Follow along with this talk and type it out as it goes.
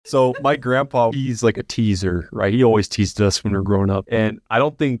So my grandpa, he's like a teaser, right? He always teased us when we were growing up. And I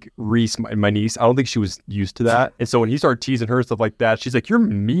don't think Reese, my niece, I don't think she was used to that. And so when he started teasing her, stuff like that, she's like, you're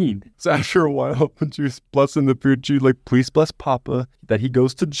mean. So after a while, when she was blessing the food, she's like, please bless Papa that he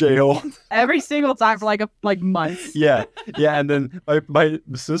goes to jail. Every single time for like months. Yeah. And then my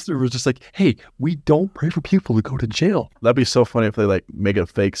sister was just like, hey, we don't pray for people to go to jail. That'd be so funny if they like make a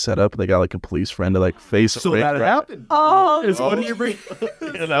fake setup. They got like a police friend to like face. So that happened. Oh, What do you bring?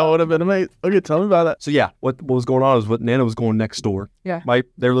 That would have been amazing. Okay, tell me about that. So yeah, what was going on is what Nana was going next door. Yeah.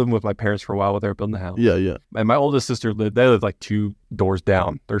 They were living with my parents for a while while they were building the house. Yeah. And my oldest sister lived like 2 doors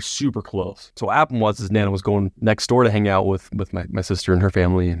down. They're super close. So what happened was Nana was going next door to hang out with my sister and her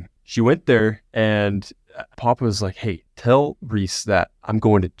family. And she went there and Papa was like, hey, tell Reese that I'm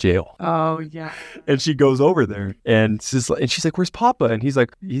going to jail. Oh, yeah. And she goes over there and she's like, where's Papa? And he's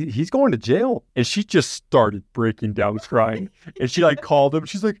like, he's going to jail. And she just started breaking down crying. And she like called him.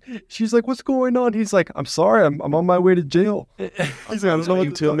 She's like, what's going on? He's like, I'm sorry. I'm on my way to jail. He's like, I don't know what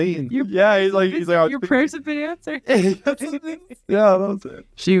you tell me. Yeah. He's like, your prayers have been answered. Yeah, that was it.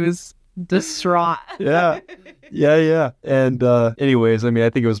 She was distraught. Yeah. And anyways, I mean, I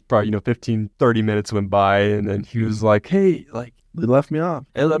think it was probably, 15, 30 minutes went by and then he was like, hey, like, They left me off.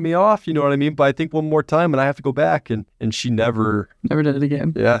 They let me off, you know what I mean? But I think one more time and I have to go back. And she never did it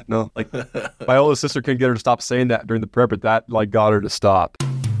again. Yeah, no. Like my oldest sister couldn't get her to stop saying that during the prayer, but that like got her to stop.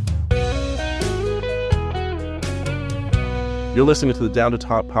 You're listening to the Down to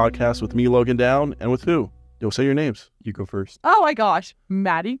Top podcast with me, Logan Down, and with who? You'll say your names. You go first. Oh my gosh.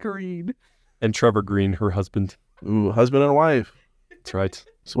 Maddie Green. And Trevor Green, her husband. Ooh, husband and wife. That's right.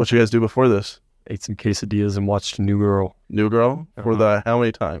 So what you guys do before this? Ate some quesadillas and watched New Girl. New Girl? For the how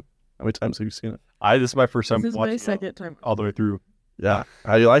many times? How many times have you seen it? This is my first time This is watching my second time. all the way through. Yeah.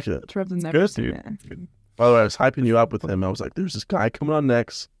 How do you like it? Trev's never Good, seen dude. it. It's good. By the way, I was hyping you up with him. I was like, there's this guy coming on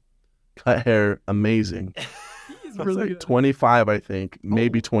next. Cut hair, amazing. He's I was really like good. 25, I think.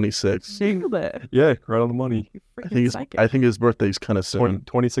 Maybe 26. Nailed it. Yeah, right on the money. I think his birthday's kind of soon.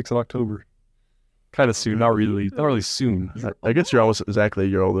 26 in October. Kind of soon. Not really soon. I guess you're almost exactly a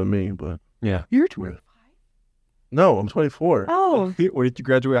year older than me, but Yeah. You're 25. no, I'm 24. Oh. When did you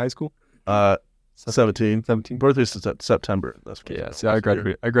graduate high school? 17. 17. Birthday's September. That's what Yeah, see, I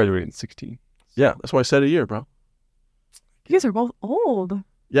graduated in 16. Yeah, that's why I said a year, bro. You guys are both old.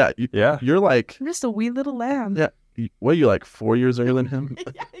 Yeah, Yeah. you're like, I'm just a wee little lamb. yeah. What are you, like 4 years younger than him?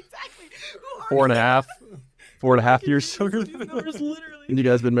 Yeah, exactly. 4.5. 4.5 years. These numbers literally. And you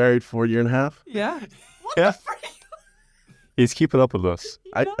guys been married for a year and a half? Yeah. What Yeah. the frick? He's keeping up with us.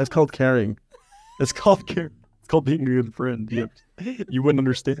 It's called caring. It's called care. It's called being a good friend. You wouldn't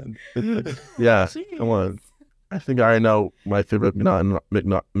understand. Yeah, Jeez. come on. I think I already know my favorite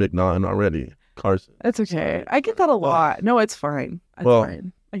McNaughton already. Carson. It's okay. I get that a lot. No, it's fine. It's Well,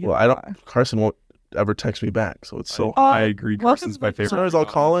 fine. I get Well, that I a don't. lot. Carson won't ever text me back, so it's so. I agree. welcome Carson's to my the favorite. Sometimes I'll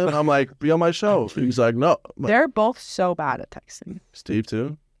call him and I'm like, be on my show. He's like, no. I'm like, They're both so bad at texting. Steve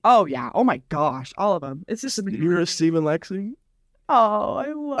too? Oh, yeah. Oh, my gosh. All of them. It's just You're Steve and Lexi? Oh, I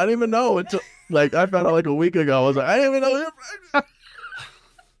love I didn't even know until, like, I found out like a week ago. I was like, I didn't even know you're pregnant.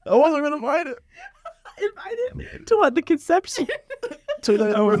 I wasn't going to find it. invited to what? The conception? To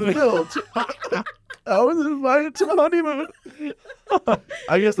the reveal. I wasn't invited to the honeymoon.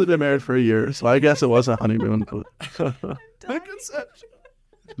 I guess they've been married for a year, so I guess it was a honeymoon. The conception.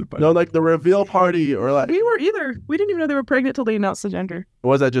 No, like the reveal party or like, We didn't even know they were pregnant till they announced the gender.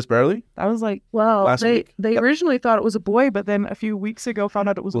 was that just barely? I was like, well, Last week? they originally thought it was a boy, but then a few weeks ago found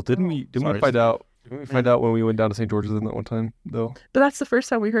out it was Well, a girl. didn't we Sorry. find out? Didn't we find out when we went down to St. George's in that one time, though? But that's the first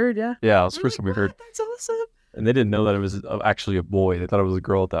time we heard, yeah. Yeah, it was the We're first like, time we heard. "What? That's awesome. And they didn't know that it was actually a boy. They thought it was a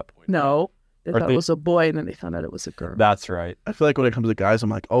girl at that point. No, they Or thought they- it was a boy, and then they found out it was a girl. That's right. I feel like when it comes to guys, I'm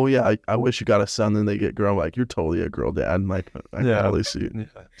like, oh yeah, I wish you got a son. Then they get girl. I'm like, you're totally a girl dad. And like, I can Yeah. totally see it. Yeah.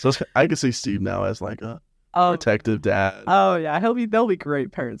 So I can see Steve now as like a Oh, protective dad. oh yeah, they'll be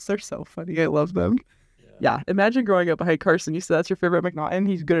great parents. They're so funny. I love them. Yeah, imagine growing up behind Carson. You said that's your favorite McNaughton.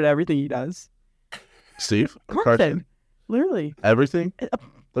 He's good at everything he does. Steve? Or Carson, literally, Everything?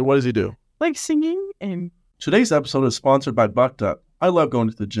 Like, what does he do? like singing and Today's episode is sponsored by Bucked Up. I love going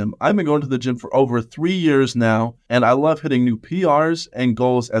to the gym. I've been going to the gym for over 3 years now, and I love hitting new PRs and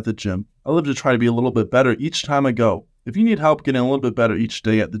goals at the gym. I live to try to be a little bit better each time I go. If you need help getting a little bit better each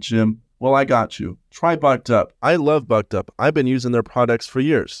day at the gym, well, I got you. Try Bucked Up. I love Bucked Up. I've been using their products for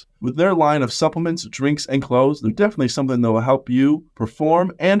years. With their line of supplements, drinks, and clothes, they're definitely something that will help you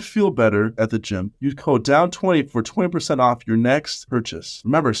perform and feel better at the gym. Use code DOWN20 for 20% off your next purchase.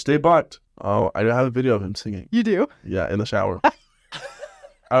 Remember, stay bucked. Oh, I have a video of him singing. you do. Yeah, in the shower.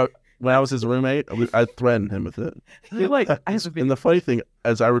 when I was his roommate, I threatened him with it. You're like, I have a video. And the funny thing,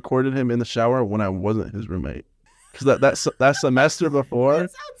 as I recorded him in the shower when I wasn't his roommate, because that semester before,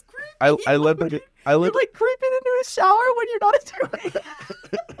 That sounds creepy. I lived like I You're lived. like creeping into his shower when you're not his roommate.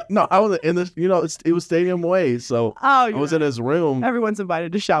 No, I wasn't in this. It was Stadium Way, so Oh, I was in his room. Everyone's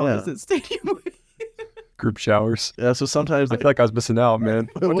invited to showers at Stadium. Group showers. Yeah, so sometimes I feel like I was missing out, man.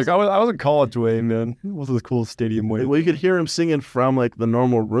 It was- Like, I was in College Way, man. It wasn't the coolest stadium way. well, you could hear him singing from like the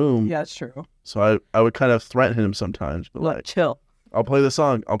normal room. Yeah, it's true. So I would kind of threaten him sometimes. But Look, like, chill. I'll play the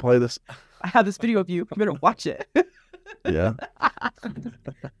song. I'll play this. I have this video of you. You better watch it. Yeah.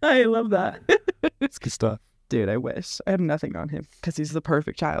 I love that. It's good stuff. Dude, I wish. I have nothing on him because he's the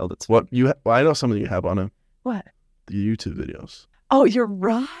perfect child. It's What well, I know something you have on him. what? The YouTube videos. Oh, you're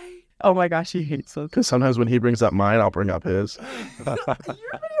right. Oh my gosh, he hates those. Because sometimes when he brings up mine, I'll bring up his. Your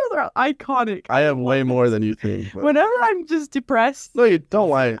videos are iconic. I have way more than you think. But... Whenever I'm just depressed, No, you don't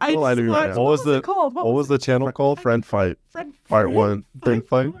lie. I Don't lie to me right what now. What was it the- called? What was the channel called? Friend Fight Friend Part 1. Friend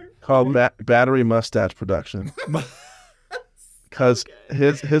Fight? Called Battery Mustache Production. Because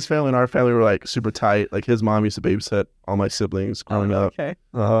his family and our family were like super tight. Like his mom used to babysit all my siblings growing up. Okay.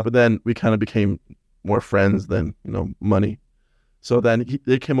 Uh-huh. But then we kind of became more friends than, money. So then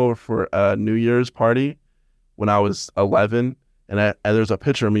they came over for a New Year's party when I was 11. And there's a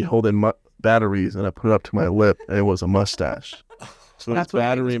picture of me holding batteries and I put it up to my lip and it was a mustache. So That's it's what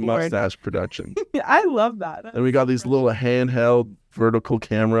Battery he was born. Mustache Production. I love that. And we got these little handheld vertical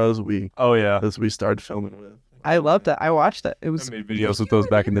cameras Oh, yeah. we started filming with. I loved it. I watched it. It I was made videos with those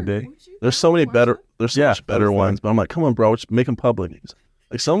back in the day. There's so many better, there's so Yeah, much better that was ones, but I'm like, come on, bro, just make them public.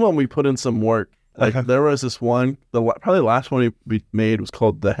 Like some of them we put in some work. Like there was this one, probably the last one we made was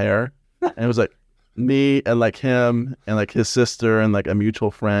called The Hair. And it was like me and like him and like his sister and like a mutual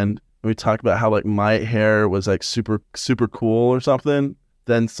friend. And we talked about how like my hair was like super, super cool or something.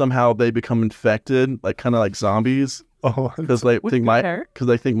 Then somehow they become infected, like kind of like zombies. Oh, Because they with think your hair.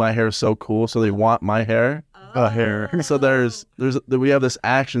 my hair is so cool, so they want my hair. hair. So we have this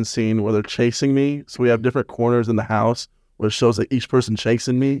action scene where they're chasing me. So we have different corners in the house where it shows like each person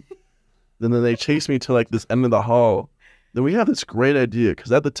chasing me. Then they chase me to like this end of the hall. Then we have this great idea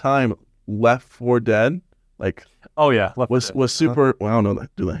because at the time, Left 4 Dead like Oh, yeah. Left was super. Well, I don't know,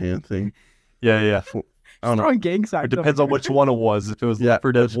 do the hand thing. Yeah, yeah. I don't know. Strong gang sign. It depends on which one it was. If it was Yeah. Left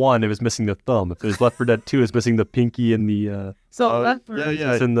 4 Dead 1, it was missing the thumb. If it was Left 4 Dead 2, it's missing the pinky and the... So that's for,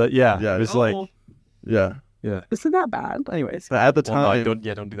 yeah. It's in the... Yeah. Yeah. It was Oh, like... Yeah, Yeah. isn't that bad? Anyways. but at the Well, no, time,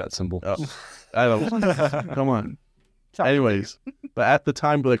 don't do that symbol. oh, I don't. Come on. Anyways, but at the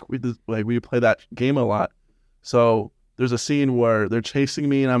time, we play that game a lot. So there's a scene where they're chasing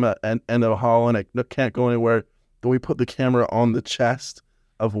me and I'm at the end of a hall and I can't go anywhere. Then we put the camera on the chest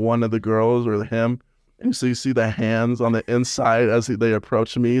of one of the girls or him, and so you see the hands on the inside as they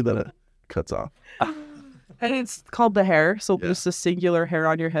approach me. Then it cuts off. And it's called The Hair. So Yeah. just a singular hair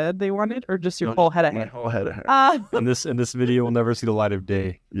on your head they wanted, or just your No, whole head of My hair? whole head of hair. And this video will never see the light of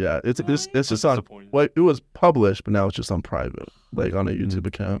day. Yeah, it's just on. disappointing. Well, it was published, but now it's just on private, like on a YouTube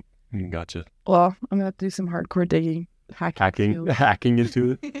account. Gotcha. Well, I'm gonna have to do some hardcore digging, Hacking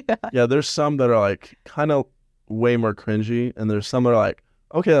into it. Yeah, there's some that are like kind of way more cringy, and there's some that are like,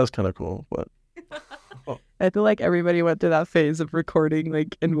 okay, that was kind of cool, but I feel like everybody went through that phase of recording,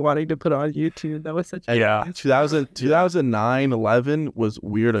 like, and wanting to put on YouTube. That was such a... Yeah. 2009, 11 was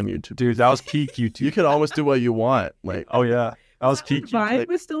weird on YouTube. Dude, that was peak YouTube. You could almost do what you want. Like, Oh, yeah. That was peak YouTube. Vine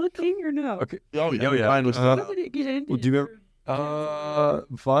was still a thing or no? Okay. oh yeah, Oh, yeah. Vine was Uh-huh. How did it get into? Well, do you remember?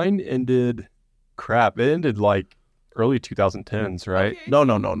 Vine ended... Crap. It ended like early 2010s, right? Okay. no.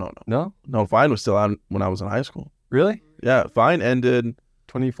 No? Vine was still out when I was in high school. Really? Yeah, Vine ended.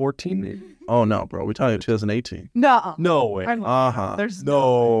 2014 maybe? Oh no, bro, we're talking 2018. No. No way. There's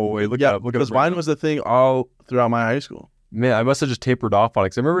No way. Look Yeah, up. Look because up. Vine was the thing all throughout my high school. Man, I must have just tapered off on it.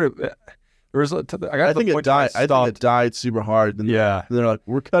 'Cause I remember there was. I I think it died. I think it died super hard. Then Yeah. they're like,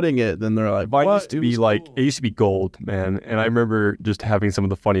 we're cutting it. Then they're like, Vine what? used to It be was like cool. it used to be gold, man. And I remember just having some of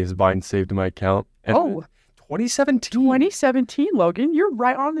the funniest Vines saved in my account. And Oh. 2017. 2017, Logan. You're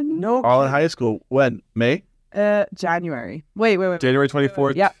right on the no. all in high school. When May? January. Wait. January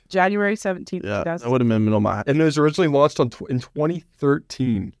 24th. Yeah, January 17th. Yeah, that 2000. would have been middle of my. And it was originally launched in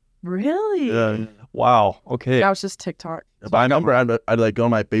 2013. Really? Yeah. Wow. Okay. Now it's just TikTok. If I remember, I'd like go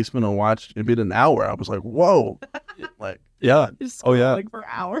in my basement and watch. It'd be an hour. I was like, whoa, like Yeah. Just Oh, yeah. Like for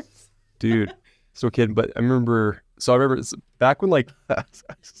hours. Dude. So kidding. But I remember back when like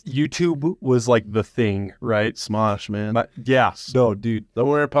YouTube was like the thing, right? Smosh, man. Yeah. No, dude. The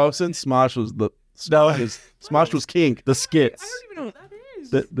one we were posting, Smosh was the Smosh was king. The skits. I don't even know what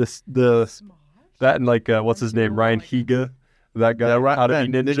that is. The that and like what's his name? Ryan Higa. That guy, Yeah, right. How to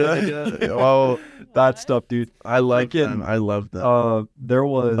Man, Be Ninja. Ninja. Oh, That stuff, dude. I love Freaking- them. I love them. There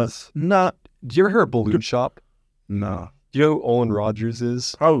was. Not Did you ever hear of Balloon Shop? no. Do you know who Olin Rogers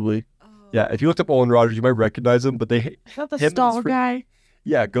is? Probably. Yeah, if you looked up Olin Rogers, you might recognize him. But they, Is that the Him and stall his fr- guy?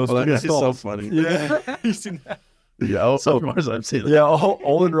 yeah, goes Oh, to that the guy's so stalls. funny. Yeah, you seen that? Yeah. Oh, So- of course I've seen it. Yeah,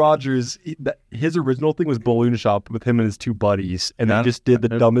 Olin Rogers. His original thing was Balloon Shop with him and his two buddies, and Yeah. they just did the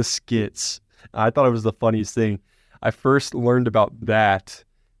dumbest skits. I thought it was the funniest thing. I first learned about that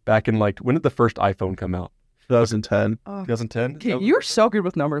back in when did the first iPhone come out? 2010. 2010. Okay, you're so good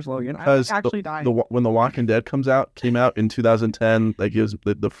with numbers, Logan. I Because actually died. when The Walking Dead came out in 2010, like it was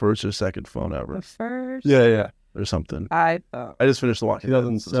the first or second phone ever The first. Yeah. or something. I thought. I just finished The Walking Dead.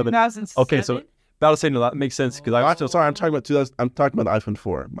 2007. 2007. Okay, so about to say no, that makes sense because I watched. Sorry, I'm talking about 2000. I'm talking about the iPhone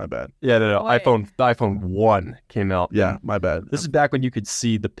 4. My bad. Yeah, no. Wait. The iPhone 1 came out. Yeah, my bad. This is back when you could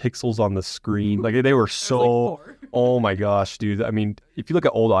see the pixels on the screen. Like they were so. Oh my gosh, dude. I mean, if you look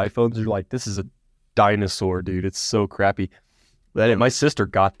at old iPhones, you're like, this is a dinosaur, dude. It's so crappy. But anyway, my sister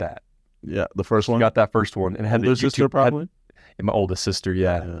got that. Yeah, the first She one. got that first one and had the Older sister, YouTube. probably. My oldest sister,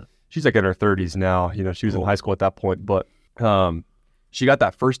 yeah. Yeah. She's like in her 30s now. You know, she was in high school at that point, but she got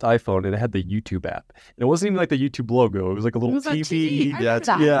that first iPhone and it had the YouTube app. And it wasn't even like the YouTube logo. It was like a little was a TV. TV. I Yeah, remember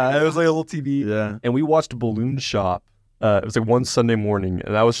that. Yeah, it was like a little TV. Yeah. And we watched Balloon Shop. It was like one Sunday morning,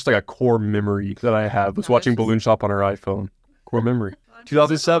 and that was just like a core memory that I have was watching Balloon Shop on our iPhone. Core mememory.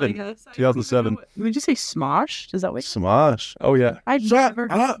 2007. 2007. Would you say Smosh? Is that what? Smosh. Oh yeah. I've Shut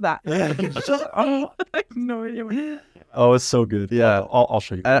never up. heard that. I have no idea what. Oh, it's so good. Yeah. I'll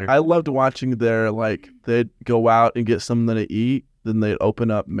show you. I loved watching their they'd go out and get something to eat, then they'd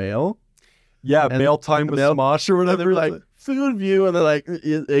open up mail. Yeah, and mail time with mail- Smosh or And whatever. they were like food view, and they're like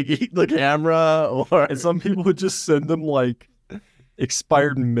they eat the camera, or and some people would just send them like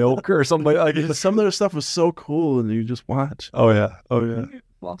expired milk or something like but some of their stuff was so cool, and you just watch. Oh yeah.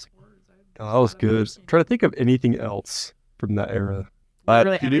 Lost words. God, that was good. I'm trying to think of anything else from that era.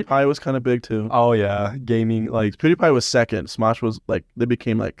 Really PewDiePie was kind of big too. Oh yeah, gaming like. PewDiePie was second. Smosh was they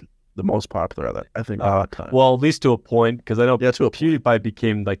became the most popular at that, I think, at that time. Well, at least to a point, because I know Yeah, to a PewDiePie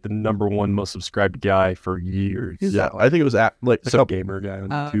became like the number one most subscribed guy for years. Yeah, I think it was So gamer guy on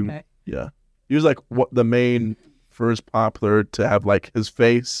YouTube. Okay. Yeah, he was the main first popular to have his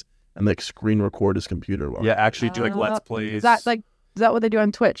face and screen record his computer. Yeah, actually do let's plays. Is that what they do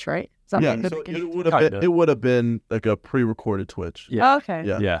on Twitch, right? Is that Yeah, what so they- it would have been a pre-recorded Twitch. Yeah. Oh, okay.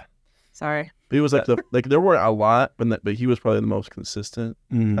 Yeah. Yeah. Sorry. But he was there were a lot, but he was probably the most consistent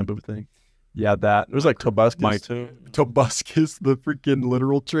Mhm. type of thing. Yeah, that. There was Tobuscus My- too. Tobuscus, the freaking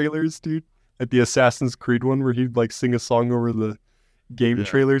literal trailers, dude. Like the Assassin's Creed one where he'd sing a song over the game Yeah.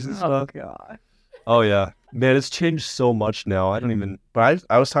 trailers and Oh stuff. god. Oh yeah. Man, it's changed so much now. I don't even. But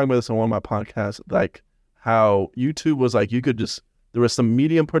I was talking about this on one of my podcasts, how YouTube was you could just there was some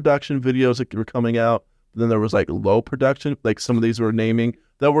medium production videos that were coming out, then there was low production, some of these were naming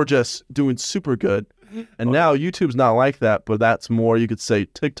that were just doing super good. And now YouTube's not like that, but that's more, you could say,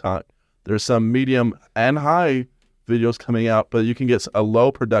 TikTok. There's some medium and high videos coming out, but you can get a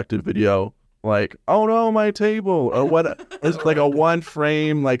low productive video oh no, my table, or what. It's a one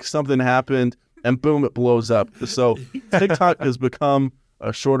frame, something happened, and boom, it blows up. So TikTok has become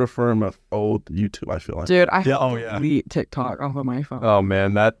a shorter form of old YouTube, I feel like. Dude, I Yeah, oh, yeah. delete TikTok off of my phone. Oh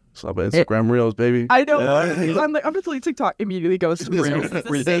man, that. So, but Instagram Reels, baby. I know. Yeah. I'm gonna delete TikTok. Immediately goes to Reels. It's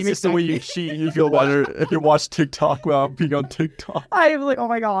the same It's the way you cheat. You feel better if you watch TikTok without being on TikTok. I'm like, oh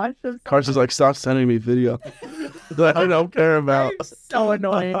my gosh, I'm Carson's stop sending me video that I don't care about. so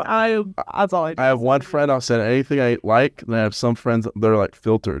annoying. That's all I do. I have one friend, I'll send anything I like, and I have some friends that are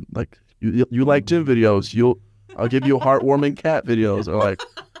filtered. You like gym videos, I'll give you heartwarming cat videos, or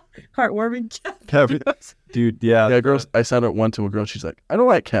Heartwarming cat Kevin. videos. Dude, yeah. yeah, girls. I sent it one to a girl. She's like, I don't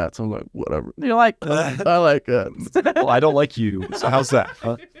like cats. I'm like, whatever. You're like, I like cats. Well, I don't like you. So how's that?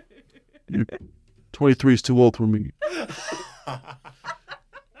 Huh? 23 is too old for me.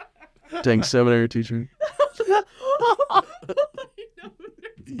 Dang seminary teacher.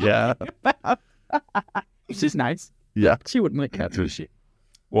 Yeah, she's nice. yeah. She wouldn't like cats, would she?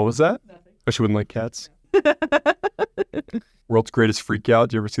 What was that? Oh, she wouldn't like cats. World's greatest freak out.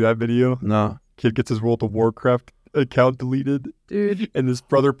 Did you ever see that video? No. Kid gets his World of Warcraft account deleted, Dude. and his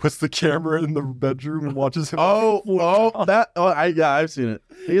brother puts the camera in the bedroom and watches him. I've seen it.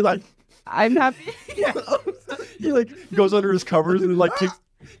 He I'm happy. He goes under his covers and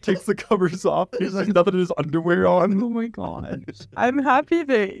takes the covers off. He's nothing in his underwear on. Oh my god. I'm happy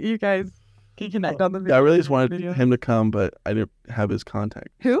that you guys can connect on the video. I really just wanted video. him to come, but I didn't have his contact.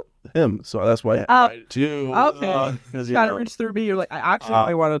 Who? Him, so that's why I Oh. invited you. Okay. 'Cause, you Got to know, reach through me. You're like,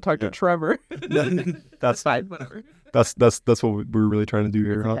 I want to talk to Trevor. That's Fine, whatever. That's what we're really trying to do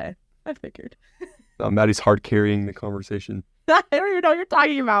here, huh? Okay, I figured. Maddie's hard carrying the conversation. I don't even know what you're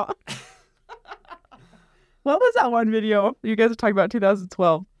talking about. What was that one video you guys were talking about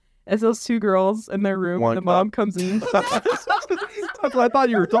 2012? It's those two girls in their room. One The mom comes in. That's what I thought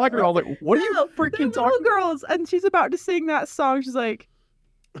you were talking about. I was like, what are you freaking They're little girls, and she's about to sing that song. She's like,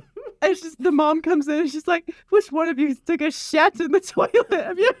 and the mom comes in, and she's like, which one of you took a shit in the toilet?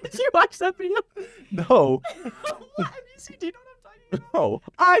 Did you watch that video? No. What? Have you seen? Do you know what I'm talking about? No.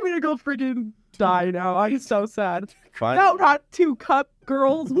 I'm gonna go freaking die now. I'm so sad. Fine. No, not two cup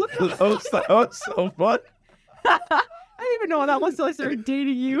girls. What the That was so fun. I didn't even know that was until I started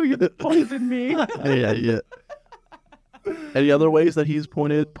dating you. You poisoned me. Yeah. Any other ways that he's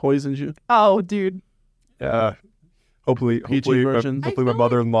poisoned you? Oh, dude. Yeah. Hopefully versions? my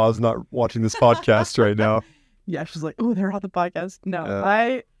mother-in-law is not watching this podcast right now. Yeah, she's like, oh, they're on the podcast. No,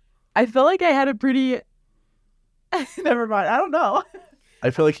 Yeah. I feel like I had a pretty. Never mind. I don't know.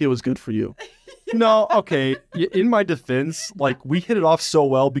 I feel like he was good for you. No, okay. In my defense, like we hit it off so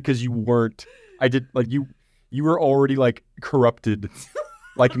well because you weren't. I did like you were already like corrupted.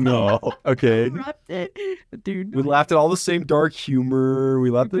 Like no, okay. Corrupted, dude. We laughed at all the same dark humor. We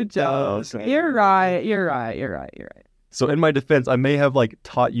laughed Good at job. You're right. So in my defense, I may have like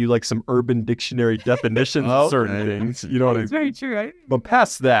taught you like some Urban Dictionary definitions of certain things. You know what I mean? It's very true, right? But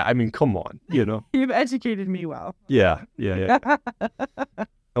past that, I mean, come on, you know. You've educated me well. Yeah.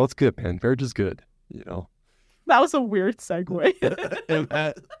 Oh, it's good, man. Marriage is good, you know. That was a weird segue.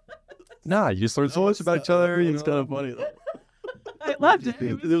 Nah, you just learn so much about each other. You It's know, kind of funny though. I loved it.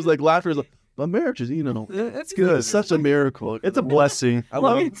 It was like laughter. It was like, but marriage is, it's good. it's such a miracle. It's a blessing. I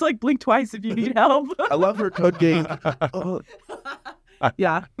Well, love, it's like blink twice if you need help. I love her cooking. Oh,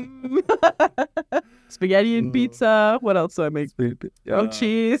 Yeah. Spaghetti and pizza. What else do I make? Grilled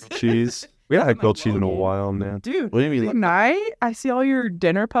cheese. Cheese. We haven't had grilled cheese in a while, man. Dude, what do you mean? tonight I see all your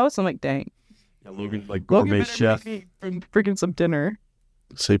dinner posts. I'm like, dang. Yeah, Logan, like Logan gourmet better chef. make me freaking some dinner.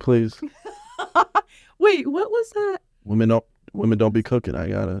 Say please. Wait, what was that? Women don't be cooking. I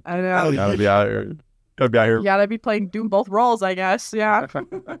gotta I be out here. Gotta be out here. You gotta be doing both roles, I guess. Yeah.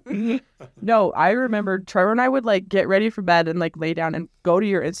 No, I remember Trevor and I would like get ready for bed and like lay down and go to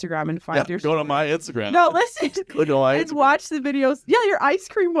your Instagram and find your. Go to my Instagram. No, listen. Click on my And Instagram. watch the videos. Yeah, your ice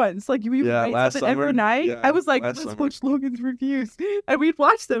cream ones. Like we Yeah, made last something every summer. night. Yeah, I was like, last let's summer. watch Logan's reviews, and we'd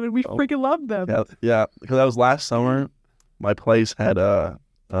watch them, and we Oh. freaking loved them. Yeah, because that was last summer. My place had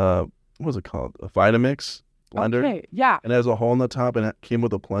what was it called? A Vitamix blender. Okay, yeah. And it has a hole in the top, and it came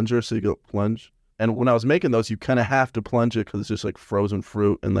with a plunger, so you go plunge. And when I was making those, you kind of have to plunge it because it's just like frozen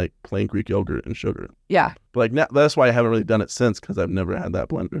fruit and like plain Greek yogurt and sugar. Yeah. But like now, that's why I haven't really done it since, because I've never had that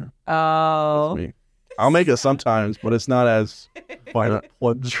blender. Oh. That's me. I'll make it sometimes, but it's not as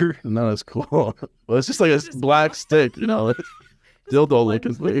Plunger. not as cool. Well, it's just like a black stick, you know, it's dildo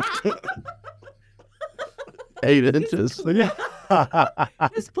looking thing. 8 inches. Yeah.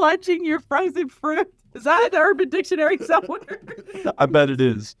 Just plunging your frozen fruit. Is that in the Urban Dictionary somewhere? I bet it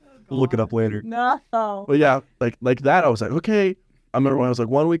is. We'll look it up later. No. But yeah, like that, I was like, okay. I remember when I was like,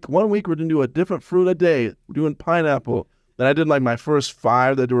 1 week we're gonna do a different fruit a day. We're doing pineapple. Then I did like my first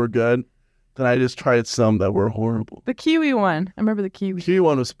 5 that were good. Then I just tried some that were horrible. The kiwi one. I remember the kiwi. Kiwi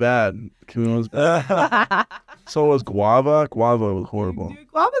one was bad. So was guava. Guava was horrible. Dude,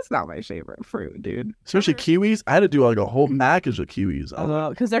 guava's not my favorite fruit, dude. Especially kiwis. I had to do like a whole package of kiwis.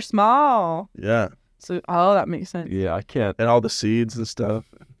 Because they're small. Yeah. So, that makes sense. Yeah, I can't. And all the seeds and stuff.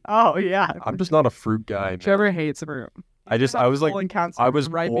 Oh, yeah. I'm just not a fruit guy. Man. Trevor hates fruit. I was like, I was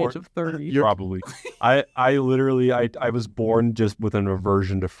ripe born- age of 30. probably. I literally was born just with an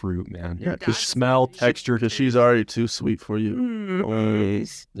aversion to fruit, man. Yeah, Because smell, texture. Because she's already too sweet for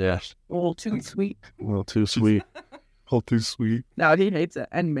you. Yeah, A little too sweet. A little too sweet. all too sweet. No, he hates it.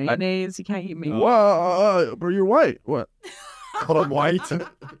 And mayonnaise. He can't eat mayonnaise. Whoa, bro, you're white. What? Call him white.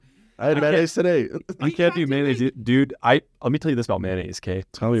 I had mayonnaise today. I can't do mayonnaise, dude. Let me tell you this about mayonnaise, okay?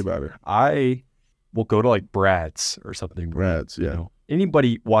 Tell me about it. I will go to like Brad's or something. Brad's, yeah. You know?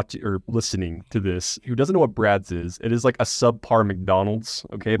 Anybody watching or listening to this who doesn't know what Brad's is, it is like a subpar McDonald's,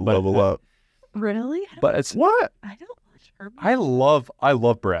 okay? But Level up. Really? But it's What? I don't watch Hermes. I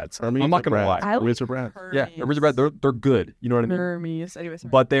love Brad's. Hermes I'm not gonna or lie. Brad's? I Hermes or Brad's? Yeah, Hermes or Brad, they're good. You know what I mean? Hermes. Anyways.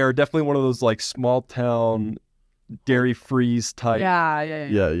 But they are definitely one of those like small town dairy freeze type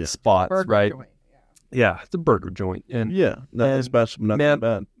Yeah. spots, Burger right? joint. Yeah, it's a burger joint. And Yeah. Nothing And, special. Nothing man,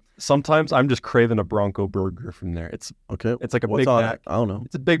 bad. sometimes I'm just craving a Bronco burger from there. It's Okay. like a What's Big on Mac. it? I don't know.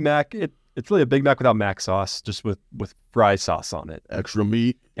 It's a Big Mac. It's really a Big Mac without Mac sauce, just with fry sauce on it. Extra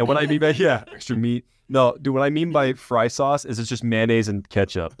meat. And what I mean by extra meat. No, dude, what I mean by fry sauce is it's just mayonnaise and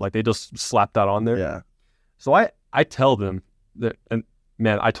ketchup. Like they just slap that on there. Yeah. So I tell them that, and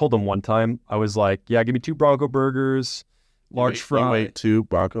man, I told them one time, I was like, yeah, give me 2 Bronco burgers, large fry. You ate 2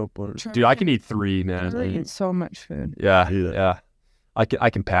 Bronco burgers. Dude, I can eat 3, man. Trevor eats so much food. Yeah, Yeah. yeah. I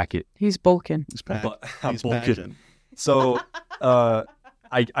can pack it. He's bulking. He's packed. But I'm He's bulking. packing. So,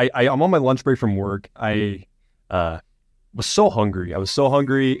 I'm on my lunch break from work. I was so hungry. I was so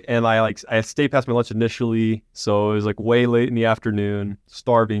hungry, and I stayed past my lunch initially, so it was like way late in the afternoon,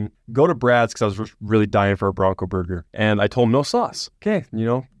 starving. Go to Brad's because I was really dying for a Bronco burger, and I told him no sauce. Okay,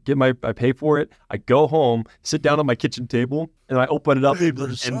 I pay for it. I go home, sit down at my kitchen table, and I open it up,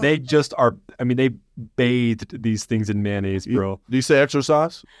 and they just are. I mean, they bathed these things in mayonnaise, bro. Do you say extra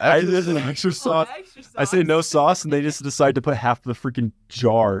sauce? There's an extra sauce. I say no sauce, and they just decide to put half the freaking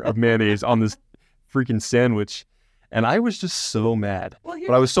jar of mayonnaise on this freaking sandwich, and I was just so mad.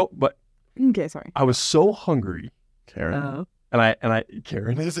 But Okay, sorry. I was so hungry, Karen. and I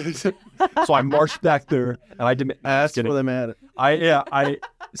Karen is. So I marched back there, and I didn't Ask for them at it.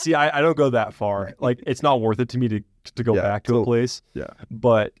 I don't go that far. Like, it's not worth it to me to go back to a place. Yeah.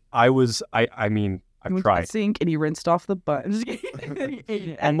 But I mean, He I've went to the tried. sink and he rinsed off the butt. Just kidding. He ate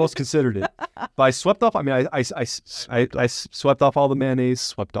it. Almost considered it, but I swept off. I mean, I swept off all the mayonnaise.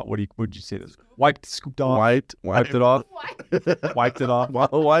 Swept off. What would you say? This scooped off, Wiped it off, wiped it off.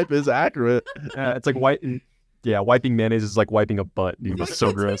 Wipe is accurate. It's like wiping mayonnaise is like wiping a butt. Dude, it's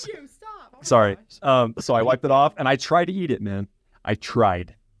so gross. Sorry. So I wiped it off, and I tried to eat it, man. I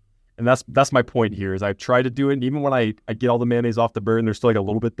tried, and that's my point here. Is I tried to do it, and even when I get all the mayonnaise off the burger, and there's still like a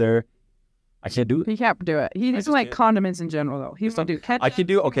little bit there, I can't do it. He can't do it. He doesn't like condiments in general, though. He won't do ketchup. I can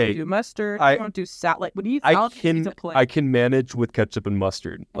do okay. He won't do mustard. I- He won't do salad. Like when he eats I salad, he can needs a plate. I can manage with ketchup and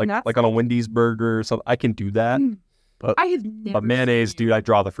mustard, And that's like on a Wendy's burger or something. I can do that, I have never. but mayonnaise, dude, I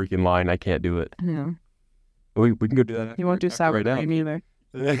draw the freaking line. I can't do it. No, We can go do that. he won't do sour right now. cream either.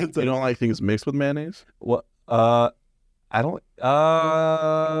 You don't like things mixed with mayonnaise? What? I don't.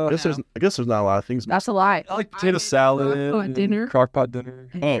 I guess there's not a lot of things. That's a lie. I like potato salad. at dinner. Crock pot dinner.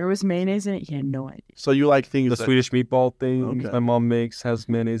 And there was mayonnaise in it. He had no idea. So you like things The that, Swedish meatball thing Okay. my mom makes has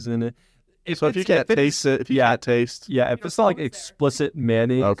mayonnaise in it. so if you can't taste it, if you can't taste, Yeah, if it's not like explicit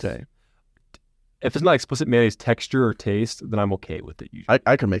mayonnaise. okay. If it's not explicit mayonnaise texture or taste, then I'm okay with it usually.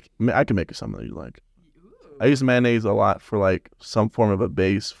 I can make you something that you like. I use mayonnaise a lot for like some form of a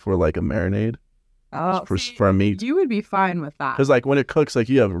base for like a marinade Oh, for a meat. you would be fine with that. Because like when it cooks, like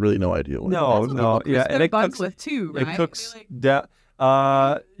you have really no idea. What No, That's what no, people yeah, crisp and their it buns cooks. with too, right? It cooks. They, like,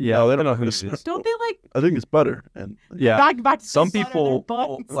 Yeah. No, they I don't know who crisp it is. don't they like I think it's butter and Yeah. back to Some butter people their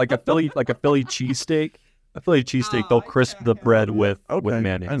buns? like a Philly cheesesteak. A Philly cheesesteak, they'll crisp the bread with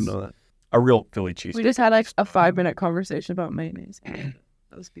mayonnaise. I didn't know that. A real Philly We cheesesteak. just had like a 5-minute conversation about mayonnaise.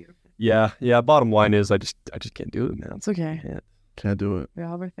 That was beautiful. Yeah. Bottom line is, I just can't do it, man. It's okay. Can't do it. We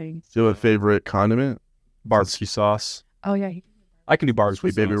all have our things. Do you have a favorite condiment? Barbecue sauce. Oh yeah. I can do barbecue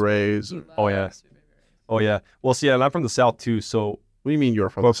Sweet baby sauce. rays. Oh yeah. Oh yeah. Well, see, and I'm from the South too, so What do you mean you're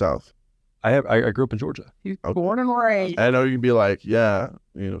from the South? I grew up in Georgia. He's Okay. born and raised. I know you'd be like, yeah,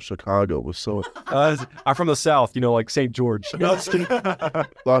 Chicago was so I'm from the South, like St. George.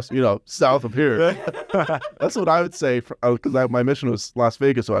 lost, south of here. That's what I would say. Because my mission was Las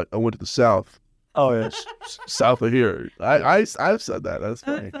Vegas, so I went to the South. Oh yeah. South of here. I've said that. That's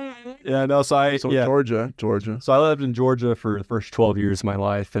funny. Yeah. No. So Georgia. So I lived in Georgia for the first 12 years of my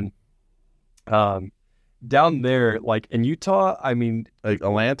life, and down there, like in Utah, I mean, Like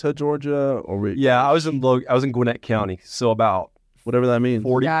Atlanta, Georgia, or yeah, I was in Gwinnett County, so about whatever that means.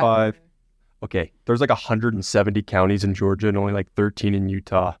 45. Okay, there's like 170 counties in Georgia and only like 13 in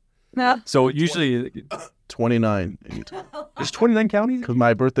Utah. No. So usually 29 in Utah. there's 29 counties. Because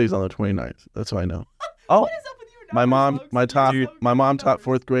my birthday's on the 29th. That's what I know. Oh, What is up with you? My mom, Dude. my mom taught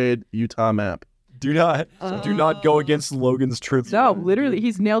 4th grade Utah map. do not go against Logan's truth. No, literally,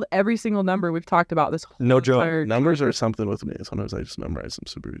 he's nailed every single number we've talked about this whole No joke. entire- Numbers are something with me. Sometimes I just memorize some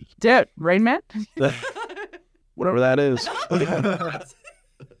super, Dude, Rain Man? whatever that is.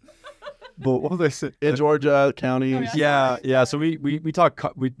 But what was I saying? In Georgia, counties. Yeah. So we talk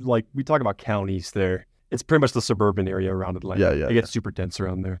about counties there. It's pretty much the suburban area around Atlanta. Yeah. It gets super dense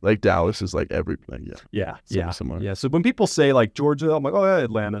around there. Like Dallas is like Yeah. Similar. Yeah. So when people say like Georgia, I'm like, oh yeah,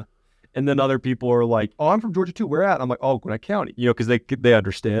 Atlanta. And then other people are like, oh, I'm from Georgia too. Where at? I'm like, oh, Gwinnett County. Because they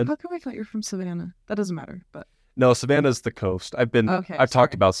understand. How come I thought you were from Savannah? That doesn't matter, but No, Savannah's the coast. I've Okay,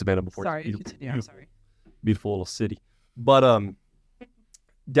 talked about Savannah before. sorry. It's Continue. I'm beautiful, sorry. beautiful little city. But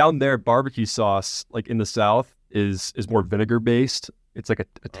down there, barbecue sauce, like in the South, is more vinegar based. It's like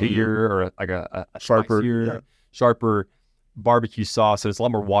a tastier or a Sharper, spicier, yeah. sharper barbecue sauce, and it's a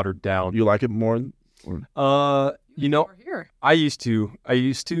lot more watered down. You like it more? Or, Over here. I used to,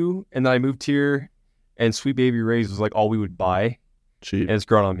 and then I moved here, And Sweet Baby Ray's was like all we would buy, Cheap. and it's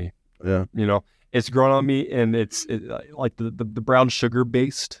grown on me. Yeah. You know, it's grown on me, and it's like the brown sugar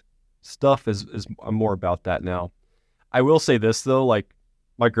based stuff is I'm more about that now. I will say this though, like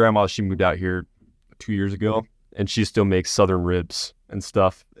my grandma, she moved out here 2 years ago, and she still makes southern ribs and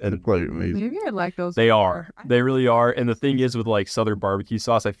stuff. And It's like amazing. Maybe I like those. they more. are, they really are. And the thing is with like southern barbecue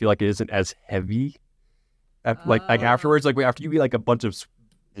sauce, I feel like it isn't as heavy. Like afterwards, like after you eat like a bunch of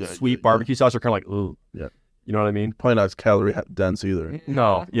sweet barbecue sauce, you're kind of like, ooh, Yeah. you know what I mean? Probably not as calorie dense either.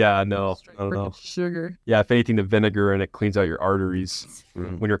 No, yeah, no, Straight I don't know. freaking Sugar. Yeah, if anything, the vinegar and it cleans out your arteries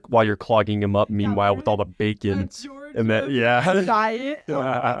Mm. while you're clogging them up. Meanwhile, with all the bacon and that, yeah, Diet.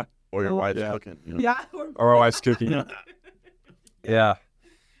 Or your wife's Yeah. cooking. You know? Yeah. or my wife's cooking. Yeah,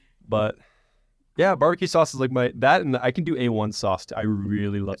 but yeah, barbecue sauce is like and I can do A1 sauce. I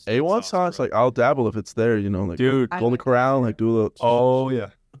really love A1 sauce, like I'll dabble if it's there, you know, like dude. Golden Corral, like do a little. Oh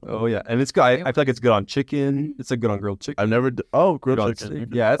yeah, and it's good. I feel like it's good on chicken. It's good on grilled chicken. I've never. Grilled Good on chicken. steak.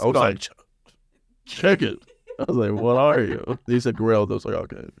 Yeah, it's I was good on- like, chicken. I was like, what are you? He said grilled. I was like,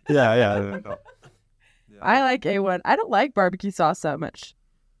 okay. yeah. I like A1. I don't like barbecue sauce that much,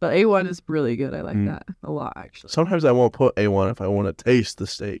 but A1 is really good. I like that a lot, actually. Sometimes I won't put A1 if I want to taste the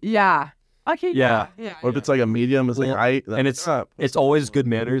steak. Yeah. Okay. Yeah. Or if it's like a medium, it's like Well, and it's always good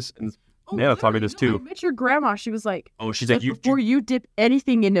manners. And Nana taught me this I too. met your grandma. She was like, Oh, she's like, before you dip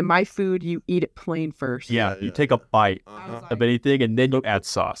anything into my food, you eat it plain first. yeah, Yeah. you take a bite Uh-huh. of anything and then you add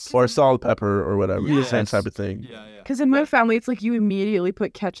sauce. Or salt, pepper, or whatever. Yes. Same type of thing. Yeah. Because in my family, it's like you immediately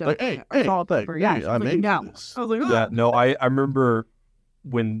put ketchup, Like, hey, or salt, like, pepper. Yeah. hey, She's I like, made no. this. I was like, oh. Yeah, no, I remember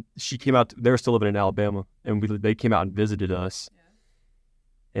when she came out. They were still living in Alabama, and they came out and visited us.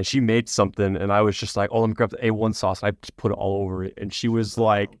 And she made something, and I was just like, "Oh, let me grab the A1 sauce." I just put it all over it, and she was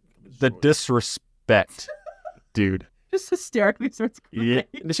like, "The disrespect, dude." Just hysterically starts crying. Yeah,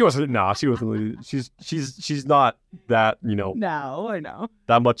 and she wasn't. Nah, she wasn't. Really, she's not that No, I know.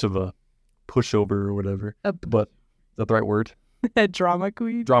 that much of a pushover or whatever. But is that the right word? Drama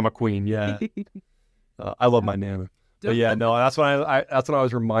queen. Drama queen. Yeah, I love my nana. But yeah, no, that's when I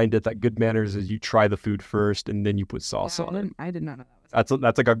was reminded that good manners is you try the food first and then you put sauce on it. I did not know that.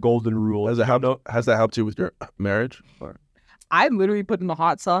 That's like a golden rule. Has that helped you with your marriage? Or? I'm literally putting the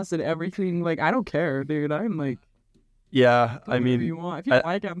hot sauce in everything. Like, I don't care, dude. I'm like, Yeah, put I whatever mean, you want. If you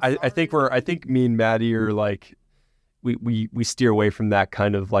like it, I think me and Maddie are like, we steer away from that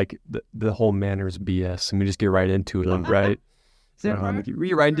kind of like the whole manners BS and we just get right into it, right? We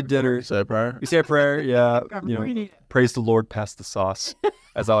get right into dinner. Say a prayer? We say a prayer, yeah. Praise the Lord, pass the sauce,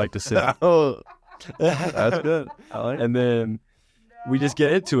 as I like to say. Oh, that's good. I like it. And then we just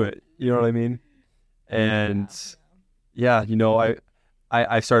get into it. You know what I mean? And yeah,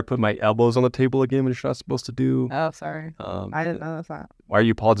 I started putting my elbows on the table again, which you're not supposed to do. Oh, sorry. I didn't know that. Why are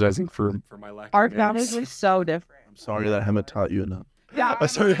you apologizing for my lack Our of manners? families were so different. I'm sorry that I haven't taught you enough. Yeah. I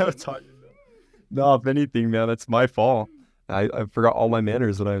started having taught you. No, if anything, man, it's my fault. I forgot all my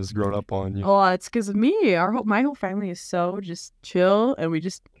manners that I was growing up on. Oh, it's because of me. My whole family is so just chill, and we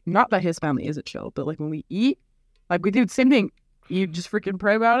just, not that his family isn't chill, but like when we eat, like we do the same thing. You just freaking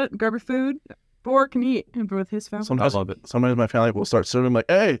pray about it, grab your food, pork, and eat. And with his family, Sometimes, I love it. Sometimes my family will start serving. Like,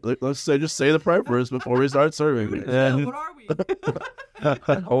 hey, let's just say the prayer first before we start serving. what are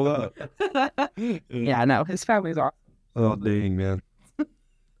we? Hold up. Yeah, no, his family's awesome. Oh, dang, man.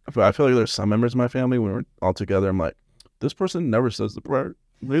 I feel like there's some members of my family when we're all together. I'm like, this person never says the prayer.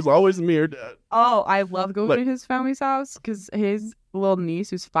 He's always me or dad. Oh, I love going Like- to his family's house because his little niece,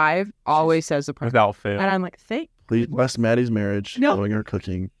 who's 5, always says the prayer. Without fail. And I'm like, thank. Please bless Maddie's marriage, No. knowing her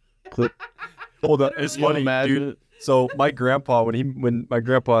cooking. Hold on, it's funny, Imagine dude. it. So my grandpa, when my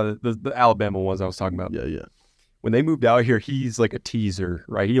grandpa, the Alabama ones I was talking about, Yeah. when they moved out here, he's like a teaser,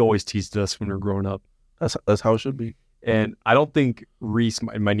 right? He always teased us when we were growing up. That's how it should be. And I don't think Reese,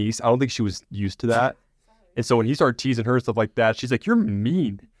 my niece, I don't think she was used to that. And so when he started teasing her stuff like that, she's like, "You're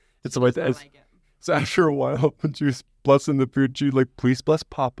mean." And so like that. So after a while, when she was blessing the food, she like, "Please bless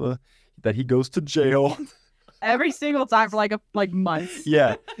Papa that he goes to jail." Every single time for like months.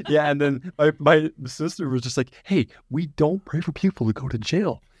 Yeah. And then my sister was just like, "Hey, we don't pray for people to go to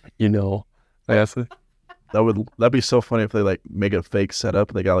jail." I said, That'd be so funny if they like make a fake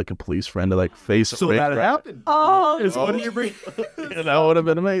setup. They got like a police friend to like face. so that happened. Oh, It's funny you bring. That would have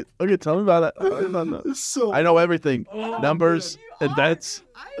been amazing. Okay, tell me about that. So I know everything. Numbers, events.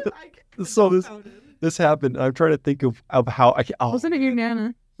 So this happened. I'm trying to think of how I can. Oh, wasn't it your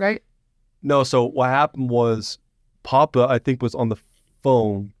Nana, right? no. So what happened was, Papa I think was on the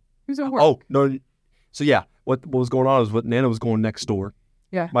phone. Who's at work? Oh no. So yeah, what was going on is what Nana was going next door.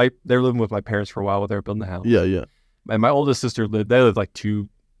 Yeah. They were living with my parents for a while while they were building the house. Yeah. And my oldest sister they lived like 2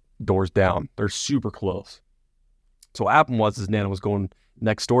 doors down. They're super close. So what happened was his Nana was going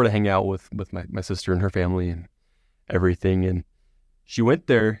next door to hang out with my sister and her family and everything. And she went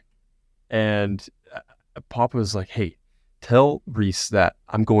there, and Papa was like, hey, tell Reese that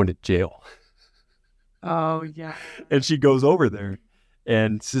I'm going to jail. Oh, yeah. And she goes over there,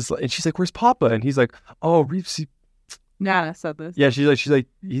 and she's like, where's Papa? And he's like, oh, Reese. Nana said this. Yeah, she's like,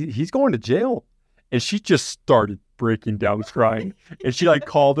 he's going to jail. And she just started breaking down crying. And she like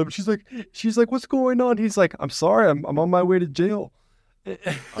called him. She's like, what's going on? He's like, I'm sorry, I'm on my way to jail. He's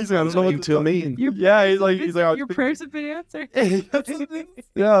like, I don't know what to mean. Yeah, he's like, your prayers have been answered.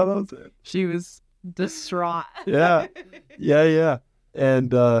 Yeah, that was it. She was distraught. Yeah.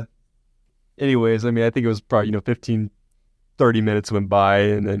 And anyways, I mean, I think it was probably 15, 30 minutes went by,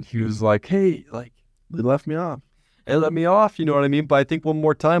 and then he was like, hey, like, They left me off. It let me off, you know what I mean? But I think one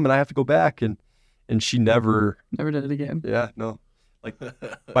more time and I have to go back. And she never did it again. Yeah, no. Like,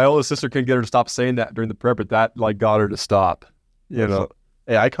 my oldest sister couldn't get her to stop saying that during the prayer, but that like got her to stop. You know.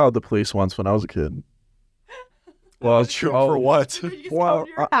 Hey, I called the police once when I was a kid. Well, true. For what? Well,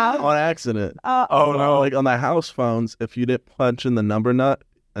 on accident. Oh no! Like on the house phones, if you didn't punch in the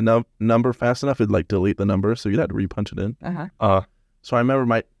number fast enough, it'd like delete the number, so you'd have to re-punch it in. So I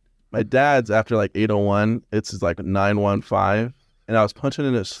remember my dad's after like 801, it's like 915, and I was punching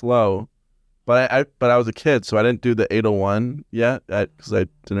in it slow, but I was a kid, so I didn't do the 801 yet because I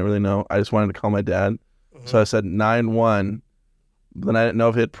didn't really know. I just wanted to call my dad, so I said 91. Then I didn't know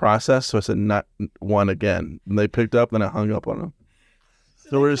if it had processed, so I said not one again. And they picked up, then I hung up on them.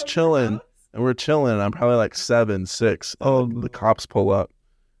 So we're just chilling, and I'm probably like 7, 6. Oh, the cops pull up,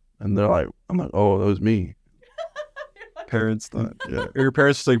 and they're like, I'm like, oh, that was me. Parents thought, yeah. Your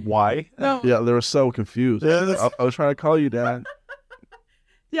parents like, why? No. Yeah, they were so confused. Yeah, I was trying to call you, Dad.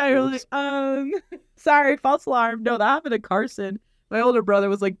 Yeah, you're like, sorry, false alarm. No, that happened to Carson. My older brother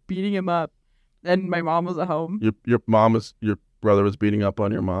was like beating him up, and my mom was at home. Your brother was beating up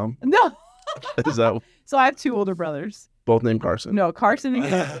on your mom? No. Is that? So I have 2 older brothers. Both named Carson? No, Carson.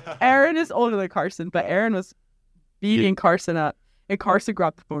 Aaron is older than Carson, but Aaron was beating Carson up, and Carson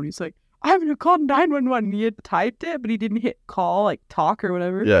grabbed the phone. He's like, I haven't called 911. He had typed it, but he didn't hit call, like talk or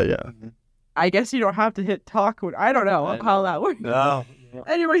whatever. Yeah. I guess you don't have to hit talk. I don't know how that works. No.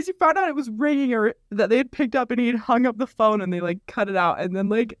 Anyways, he found out it was ringing, or that they had picked up, and he had hung up the phone, and they like cut it out. And then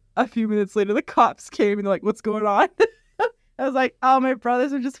like a few minutes later, the cops came, and they're like, what's going on? I was like, oh, my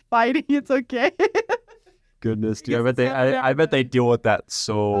brothers are just fighting. It's okay. Goodness, dude. I bet they deal with that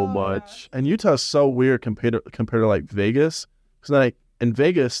so much. And Utah's so weird compared to like Vegas. Because like in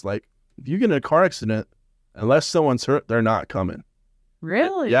Vegas, like if you get in a car accident, unless someone's hurt, they're not coming.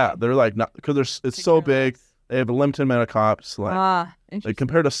 Really? Yeah, they're like not, because it's so big. They have a limited amount of cops. Like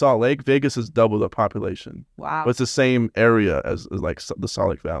compared to Salt Lake, Vegas is double the population. Wow. But it's the same area as like the Salt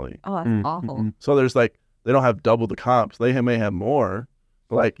Lake Valley. Oh, that's awful. So there's like, they don't have double the cops. They may have more.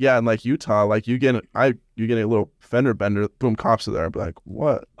 But like, yeah, in like Utah, like you get a little fender bender, boom, cops are there. I'd be like,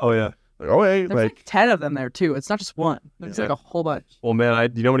 what? Oh yeah. Like, oh hey, there's like 10 of them there too. It's not just one. There's like a whole bunch. Well,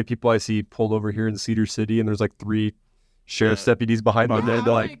 man, you know how many people I see pulled over here in Cedar City, and there's like 3 sheriff's deputies behind them. They're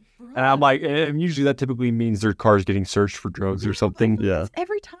like, and I'm like, and usually that typically means their car's getting searched for drugs or something. Yeah.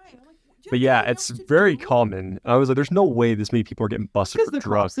 Every time. But yeah, it's very common. I was like, there's no way this many people are getting busted for drugs. Because the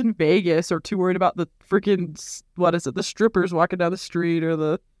cops in Vegas are too worried about the freaking, the strippers walking down the street, or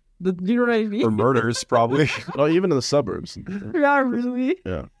the you know what I mean? Or murders, probably. Oh, even in the suburbs. Yeah, really?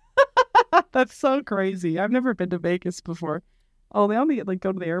 Yeah. That's so crazy. I've never been to Vegas before. Oh, they only like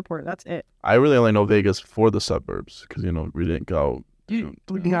go to the airport. That's it. I really only know Vegas for the suburbs because, we didn't go. You're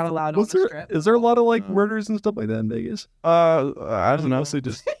not allowed on the strip. Is there a lot of like murders and stuff like that in Vegas? I don't know. So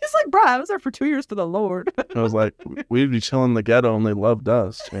just it's like, bro, I was there for 2 years for the Lord. I was like, we'd be chilling in the ghetto and they loved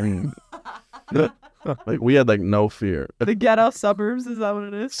us. Like we had like no fear. The ghetto suburbs, is that what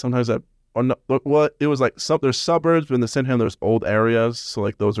it is? Sometimes it was like there's suburbs, but in the same time there's old areas. So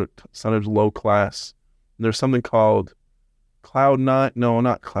like those are sometimes low class. And there's something called Cloud 9. No,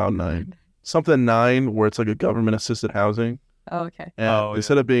 not Cloud 9. Something 9 where it's like a government assisted housing. Oh, okay. And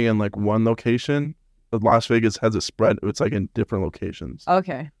instead of being in like one location, Las Vegas has it spread. It's like in different locations.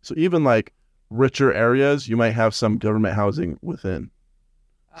 Okay. So even like richer areas, you might have some government housing within.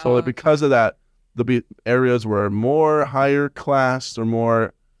 So like, because of that, there'll be areas where more higher class or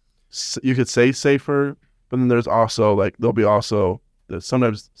more, you could say safer. But then there's also like, there'll be also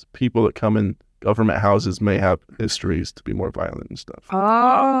sometimes people that come in government houses may have histories to be more violent and stuff.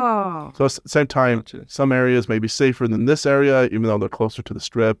 Oh. So at the same time, some areas may be safer than this area, even though they're closer to the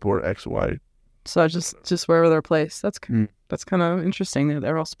strip or X, Y. So just wherever they're placed. That's kind of interesting that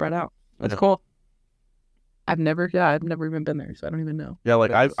they're all spread out. That's cool. I've never even been there, so I don't even know. Yeah,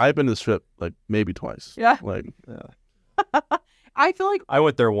 like I've been to the Strip like maybe twice. Yeah. Like, I feel like I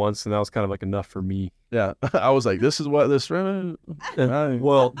went there once, and that was kind of like enough for me. yeah, I was like, this is what the Strip is.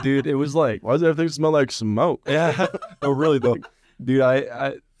 Well, dude, it was like, Why does everything smell like smoke? yeah, no, really though,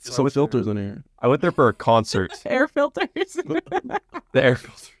 dude. Some filters in here. I went there for a concert. air filters. The air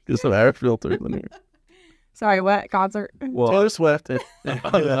filter. There's some air filters in here. Sorry, what concert? Well, Taylor Swift.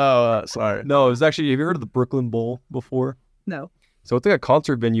 Sorry. no, it was actually. Have you heard of the Brooklyn Bowl before? No. So it's like a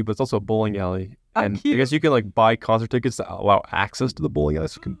concert venue, but it's also a bowling alley. Oh, And cute. I guess you can like buy concert tickets to allow access to the bowling alley,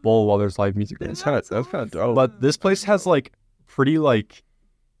 so you can bowl while there's live music. That's kind of dope. But this place has like pretty like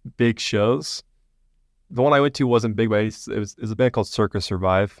big shows. The one I went to wasn't big, but it was a band called Circus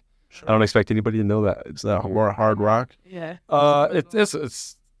Survive. I don't expect anybody to know that. It's that more hard rock. Yeah.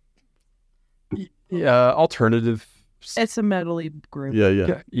 It's yeah, alternative. It's a metally group.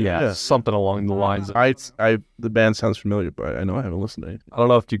 Yeah. Something along the lines of. The band sounds familiar, but I know I haven't listened to it. I don't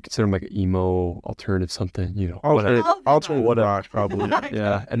know if you consider them like an emo alternative something, whatever. Alternate rock, probably.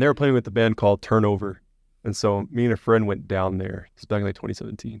 Yeah, and they were playing with the band called Turnover, and so me and a friend went down there. This was back in like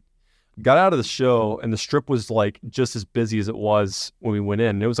 2017. Got out of the show, and the Strip was like just as busy as it was when we went in.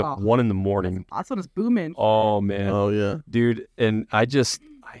 And it was like 1 a.m. That's when it's booming. Oh man, Oh yeah. dude, and I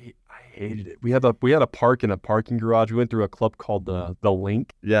hated it. We had a park in a parking garage. We went through a club called the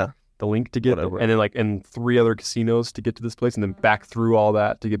Link. Yeah. The Link to get, Whatever. and then like in 3 other casinos to get to this place, and then back through all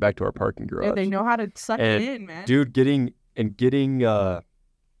that to get back to our parking garage. Yeah, they know how to suck And, it in, man. Dude, getting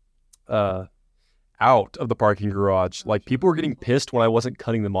out of the parking garage, like people were getting pissed when I wasn't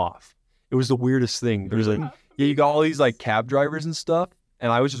cutting them off. It was the weirdest thing. There's like, yeah, you got all these like cab drivers and stuff,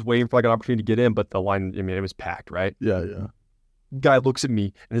 and I was just waiting for like an opportunity to get in, but the line, I mean, it was packed, right? Yeah. Guy looks at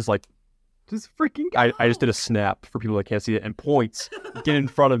me and is like, Just freaking. I just did a snap for people that can't see it, and points, get in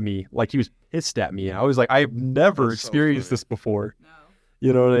front of me like he was pissed at me. And I was like, I've never That's so experienced funny. this before. No.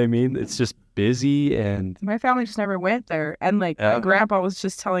 You know what I mean? It's just busy and My family just never went there, and like Yeah. my grandpa was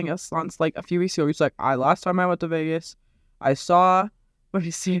just telling us once, like a few weeks ago, he's like, last time I went to Vegas, I saw a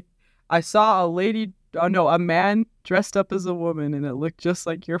man dressed up as a woman, and it looked just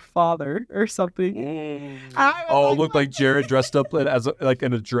like your father or something. I was oh, it looked like Jared dressed up as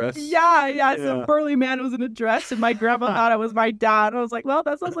in a dress. Yeah. Some Yeah. burly man was in a dress, and my grandpa thought it was my dad. I was like, well,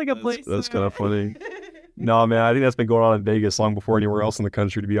 that sounds like a place. That's kind of funny. No, man, I think that's been going on in Vegas long before anywhere else in the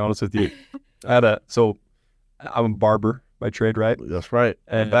country, to be honest with you. I'm a barber by trade, right? That's right.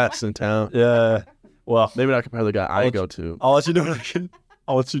 And Best in town. yeah. Well, Maybe not compare the guy I go to. I'll let you know.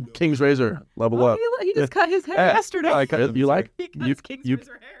 I'll let you. King's Razor, level up. He just cut his hair Hey, yesterday. I cut- You like? He cuts You King's you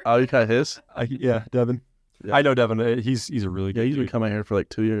razor hair. oh you cut his? Yeah, Devin. Yeah. I know Devin. He's a really Yeah, good. he's been dude. coming here for like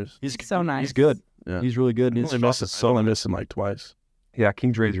 2 years. He's so nice. He's good. Yeah. He's really good. And I his only shop miss is I only miss him like twice. Yeah,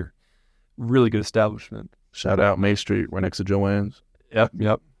 King's Razor, really good establishment. Shout out May Street, right next to Joanne's. Yep.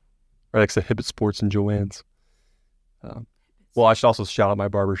 Right next to Hibbett Sports and Joanne's. Well, I should also shout out my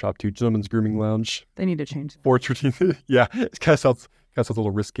barbershop too, Gentleman's Grooming Lounge. They need to change. 413. Yeah, it kind of sounds a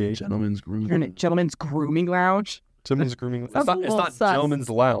little risque. Gentleman's Grooming. You're in a gentleman's grooming lounge. Gentleman's Grooming. Sounds a It's little not sus. Gentleman's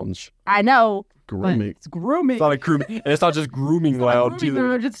Lounge. I know. but Grooming. It's grooming. It's not a grooming, and it's not just grooming lounge Grooming either.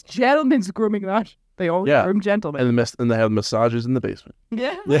 lounge, it's gentlemen's grooming lounge. They only Yeah. groom gentlemen. And they have massages in the basement.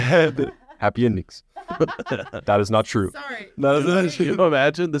 Yeah. Yeah, happy endings. That is not true. Sorry. That is not Can true. you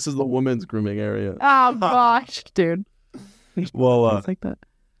imagine? This is the woman's grooming area. Oh gosh, dude. Well, It's like that.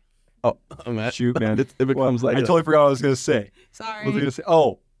 Oh, imagine. shoot, man. It becomes like I totally forgot what I was gonna say. Sorry. What was I gonna say?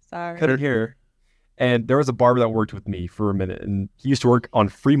 Oh, Sorry. cut her hair. And there was a barber that worked with me for a minute, and he used to work on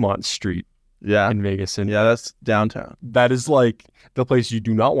Fremont Street yeah, in Vegas, and yeah. That's downtown. that is like the place you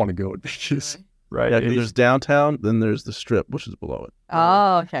do not want to go in Vegas, right? Yeah, 'cause It's- there's downtown, then there's the Strip, which is below it.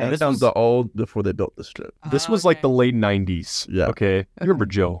 Oh, okay. And this was the old before they built the Strip. This was like the late 90s. Yeah. Okay. You remember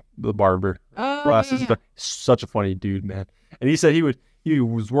Joe, the barber? Oh, Glasses, such a funny dude, man. And he said he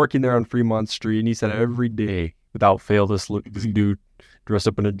was working there on Fremont Street, and he said every day, without fail, this dude dressed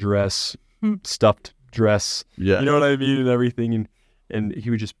up in a dress, stuffed dress, Yeah. you know what I mean, and everything. And he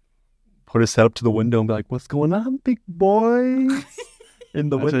would just put his head up to the window and be like, "What's going on, big boy?" In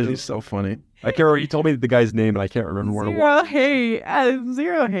the That's window. actually so funny. I can't remember. He told me the guy's name, and I can't remember what it was.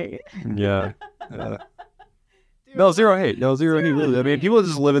 Zero hate. Yeah. No, zero hate. No, zero hate, really. I mean, people are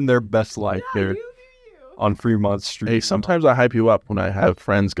just living their best life there on Fremont Street. Hey, sometimes I hype you up when I have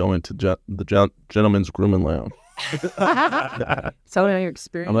friends go into the gentleman's grooming lounge. Tell me your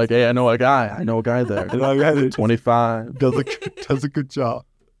experience. I'm like, hey, I know a guy there. You know, guy that 25. does a good job.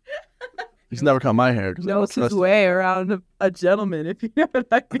 He's never cut my hair. 'cause I don't knows his trust him. way around a gentleman, if you know what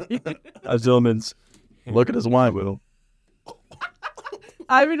I mean. A gentleman's. Look at his wine, Will.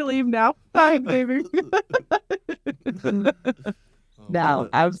 I'm gonna leave now. I'm leaving. No,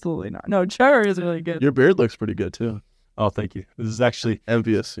 absolutely not. No, Trevor is really good. Your beard looks pretty good too. Oh, thank you. This is actually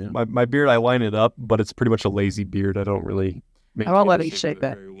Envious. Yeah. my beard. I line it up, but it's pretty much a lazy beard. I don't really. I won't let maintain it shape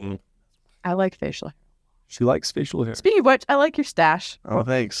it. very well. I like facial hair. She likes facial hair. Speaking of which, I like your stash. Oh,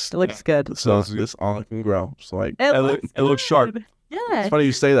 thanks. It looks good. So this all can grow. So like, It looks sharp. good. Yeah. it's funny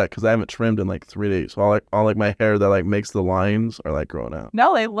you say that because I haven't trimmed in like 3 days. So all my hair that like makes the lines are like growing out.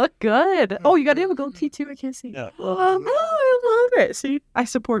 No, they look good. Oh, you got to have a gold tee too. I can't see. Yeah. Oh, no, I love it. See, I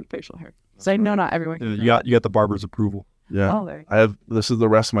support facial hair. So I know not everyone. Yeah, Can you got the barber's approval. Yeah. Oh, there you go. I have. This is the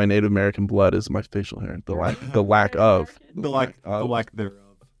rest of my Native American blood is my facial hair. The lack of. The lack thereof.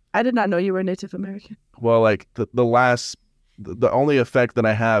 I did not know you were Native American. Well, like the only effect that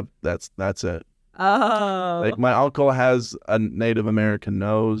I have, that's it. Oh. Like my uncle has a Native American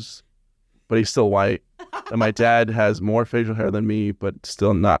nose, but he's still white. And my dad has more facial hair than me, but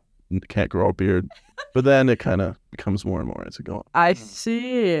still can't grow a beard. But then it kind of becomes more and more as it goes. I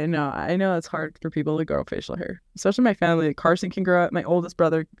see. No, I know it's hard for people to grow facial hair, especially my family. Carson can grow it. My oldest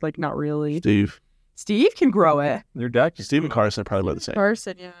brother, like, not really. Steve can grow it. Your dad. Steve and Carson are probably about the same.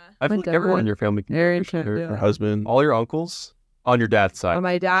 Carson, yeah. I feel like everyone in your family can. Very facial hair. Her husband. All your uncles on your dad's side. On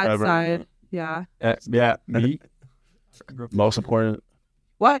my dad's Trevor. side, yeah. Yeah, me. Most important.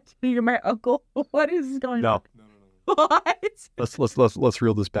 What? You're my uncle? What is going on? No. What? Let's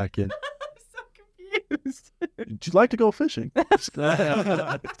reel this back in. I'm so confused. Would you like to go fishing?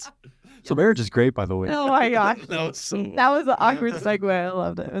 So marriage is great, by the way. Oh my gosh. That was so. That was an awkward segue. I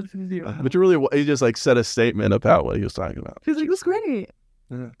loved it. It was beautiful. But he just like said a statement about what he was talking about. He was like, it was great.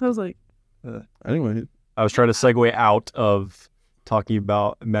 Yeah. I was like, Anyway, I was trying to segue out of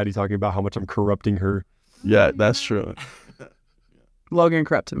Maddie talking about how much I'm corrupting her. yeah, that's true. Logan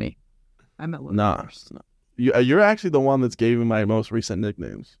corrupted me. I met Logan Nah, first. you're actually the one that's gave me my most recent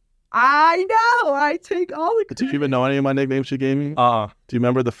nicknames. I know. I take all the Do you even know any of my nicknames she gave me? Do you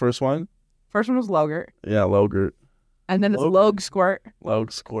remember the first one? First one was Logert. Yeah, Logert. And then it's Log Squirt.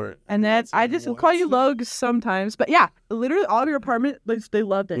 Log Squirt. And then I just call you Logs sometimes. But yeah, literally all of your apartment, they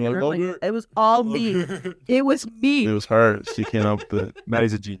loved it. You like They're like, Logert? it was all me. It was me. It was her. She came up with it.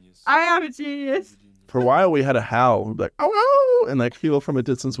 Maddie's a genius. I am a genius. For a while, we had a howl, like, oh, oh, and like people from a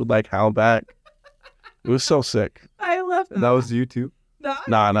distance would like howl back. It was so sick. I love it. That was you too. No,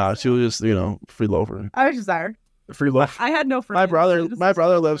 Nah, she was just, freeloader. I was just there. Free love. I had no friends. My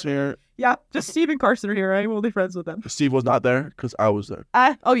brother lives here. Yeah, just Steve and Carson are here. I'm only friends with them. Steve was not there because I was there.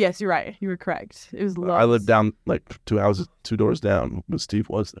 Oh, yes, you're right. You were correct. It was Logs. I lived down like 2 doors down, but Steve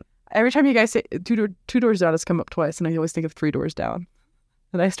was there. Every time you guys say two doors down has come up twice, and I always think of 3 doors down.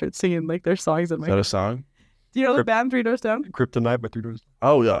 And I start singing like their songs in Is my that head. a song? Do you know the band 3 Doors Down? Kryptonite by 3 Doors.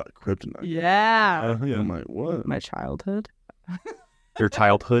 Oh yeah, Kryptonite. Yeah. Yeah. I'm like, what? My childhood. Your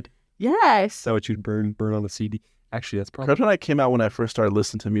childhood. Yes. Is that what you'd burn on a CD? Actually, that's probably. Kryptonite came out when I first started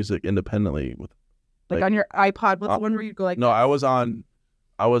listening to music independently. Like on your iPod. What's the one where you go like? No, I was on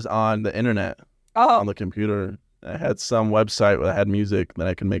the internet on Oh. the computer. I had some website that had music that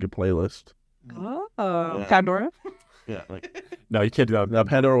I could make a playlist. Oh. Yeah. Pandora. Yeah, like No, you can't do that. now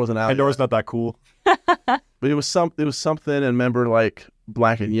Pandora wasn't out. Pandora's yet. not that cool. But it was something. And remember, like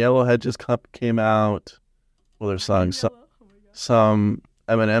Black and Yellow had just came out. Well, their songs, some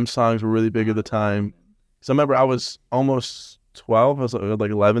Eminem songs were really big at the time. So I remember I was almost 12. I was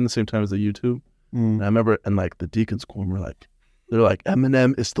like 11, the same time as the YouTube. And I remember, and like the Deacon School were like, they're like,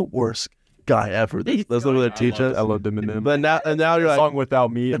 Eminem is the worst guy ever. That's what they teach us. I loved Eminem. But now you're like, Song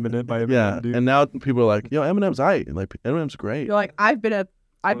Without Me, Eminem by Eminem. yeah. Dude. And now people are like, yo, Eminem's aight. Like Eminem's great. You're like, I've been a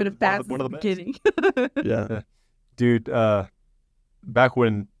fan since one the of the best. beginning. Yeah. Dude, back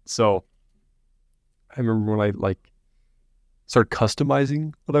when, so I remember when I like started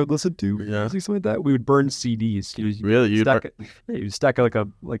customizing what I would listen to. Yeah. Something like that. We would burn CDs. You Really? You stack it. Yeah, you stack it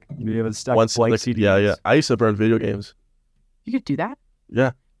you have a stack of blank CDs. Yeah. I used to burn video games. You could do that.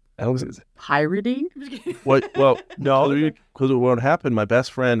 Yeah. I don't think Pirating. What? Well, No. because what happened, my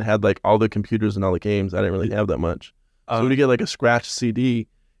best friend had like all the computers and all the games. I didn't really have that much. So we'd get like a scratch CD,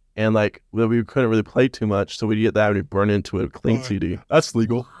 and like we couldn't really play too much, so we'd get that and we'd burn into a clean CD. That's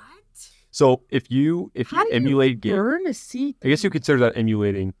legal. So if you How do you emulate game, burn a CD? I guess you consider that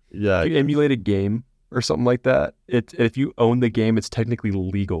emulating. Yeah. If you emulate a game or something like that, if you own the game, it's technically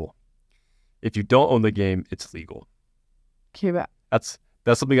legal. If you don't own the game, it's legal. Okay, but That's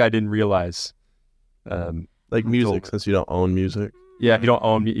something I didn't realize. Like music, since you don't own music. Yeah, if you don't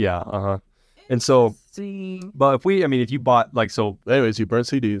own, And so, see. but if you bought like, so Anyways, you burn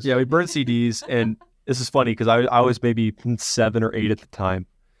CDs. yeah, we burned CDs, and this is funny because I was maybe 7 or 8 at the time,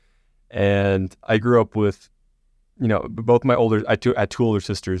 and I grew up with you know, both my I had two older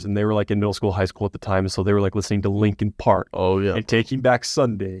sisters, and they were like in middle school, high school at the time, so they were like listening to Linkin Park. Oh yeah. And Taking Back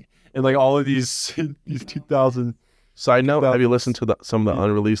Sunday, and like all of these 2000. Side note: have you listened to some of the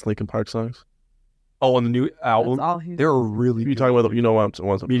unreleased Linkin Park songs? Oh, on the new album, That's all he's they were really. You talking about? You know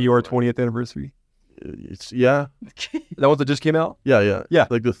what? Meteor 20th anniversary. Yeah. That one that just came out. Yeah. Yeah.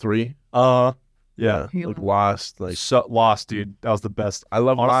 Like the 3. Yeah. Like Lost. Like So Lost, dude. That was the best. I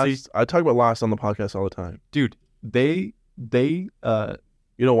love Honestly, Lost. I talk about Lost on the podcast all the time. dude. They You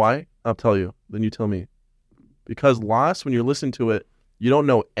know why? I'll tell you. Then you tell me. Because Lost, when you're listening to it, you don't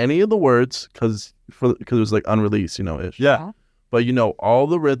know any of the words because it was like unreleased, you know, ish. yeah. But you know all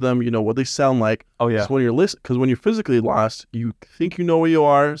the rhythm, you know what they sound like. Oh yeah. So when you're because when you're physically lost, you think you know where you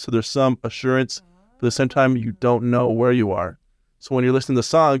are, so there's some assurance. But at the same time, you don't know where you are. So when you're listening to the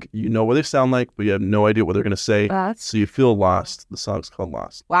song, you know what they sound like, but you have no idea what they're gonna say. So you feel lost. The song's called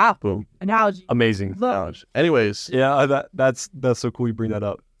Lost. Wow. Boom. Analogy. Amazing. Look. Anyways, Yeah, that's so cool you bring that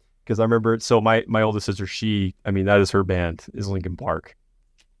up, because I remember. So my oldest sister, that is her band, is Linkin Park.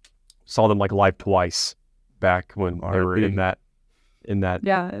 Saw them like live twice back when they were in that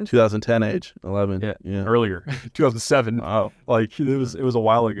Yeah. 2010 age, 11. Yeah. earlier 2007. Oh, Like it was a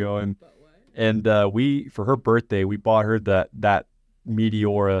while ago, and we, for her birthday, we bought her that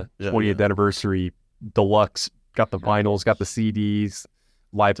Meteora 20th anniversary deluxe. Got the vinyls, got the CDs,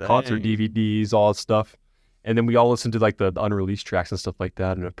 live concert DVDs, all that stuff. And then we all listened to like the unreleased tracks and stuff like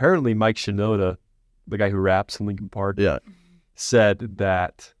that. And apparently Mike Shinoda, the guy who raps in Linkin Park, said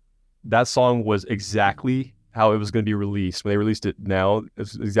that song was exactly how it was going to be released. When they released it now,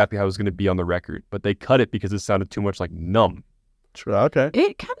 it's exactly how it was going to be on the record. But they cut it because it sounded too much like Numb. true. Okay.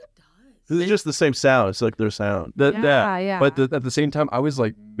 It kind of does. It's just the same sound. It's like their sound. Yeah. But at the same time, I was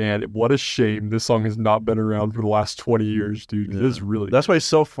like, man, what a shame this song has not been around for the last 20 years, dude. It is really. That's why it's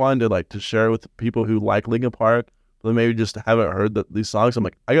so fun to share with people who like Linkin Park, but maybe just haven't heard these songs. I'm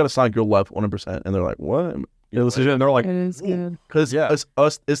like, I got a song you'll love 100%, and they're like, what? Yeah, listen to it, and they're like, It is good. Because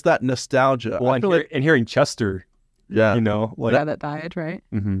it's that nostalgia. well, and hearing Chester, yeah, you know, like, Yeah, that died, right?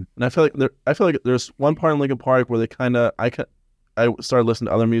 mhm. and I feel like there's one part in Linkin Park where they I started listening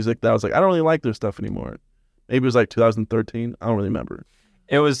to other music that I was like, I don't really like their stuff anymore. Maybe it was like 2013. I don't really remember.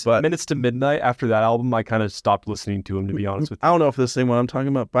 It was Minutes to Midnight. After that album, I kind of stopped listening to him, to be honest with you. I don't know if it's the same one I'm talking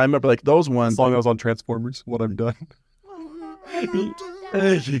about, but I remember like those The ones. song that was on Transformers, What I've Done.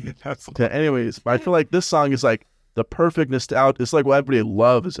 That's Okay, anyways, but I feel like this song is like the perfect nostalgia. It's like what everybody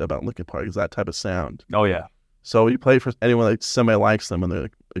loves about Linkin Park is that type of sound. Oh yeah. So you play it for anyone like somebody likes them and they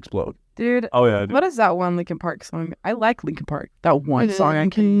like explode. Dude, Oh yeah. what is that one Linkin Park song? I like Linkin Park. That one song I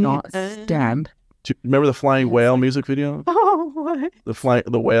cannot stand. Do you remember the Flying Whale music video? Oh, what?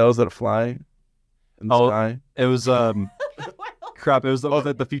 The whales that fly in the sky. It was crap. It was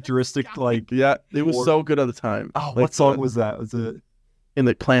the futuristic like. Yeah, it was so good at the time. Oh, Like, what song was that? Was it? And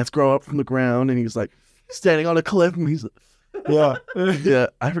the plants grow up from the ground, and he's like standing on a cliff, and he's Yeah. yeah.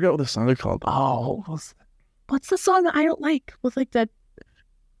 I forgot what the song is called. Oh, what's the song that I don't like? With like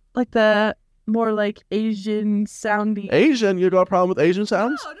the more like Asian sounding. Asian, you got a problem with Asian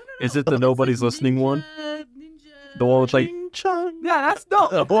sounds? No. Is it the Nobody's Listening one? The one with like. Ching-chong. Yeah, that's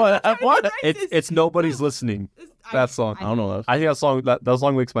no. What? It's Nobody's Listening. That song. I don't know that. I think that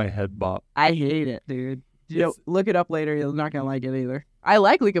song makes my head bop. I hate it, dude. Just look it up later. You're not gonna like it either. I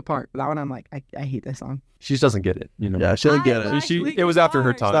like Linkin Park, but that one I'm like, I hate this song. She just doesn't get it, you know. Yeah, she didn't get it. like It was after her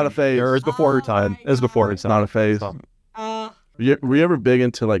Linkin time. It's not a phase. Or it was before her time. It was before her It's time. not a phase. So- Were you ever big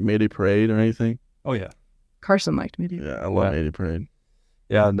into like Mayday Parade or anything? Oh yeah. Carson liked me, dude. Yeah, I love Yeah. Mayday Parade.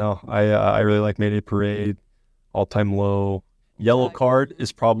 Yeah, no, I really like Mayday Parade, All Time Low. Yellow Card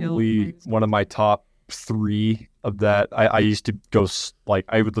is probably one of my top 3 of that. I used to go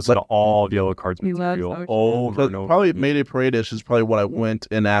I would listen to all of Yellow Card's We love material Ocean. over and over. Probably Mayday Parade-ish is probably what I went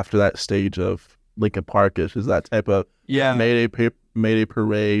in after that stage of Linkin Park-ish. Is that type of Yeah, Mayday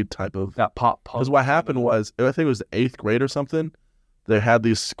Parade type of. that pop punk. Because what happened was, I think it was the 8th grade or something. They had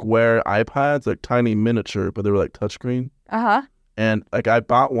these square iPads, like tiny miniature, but they were like touchscreen. Uh-huh. And like I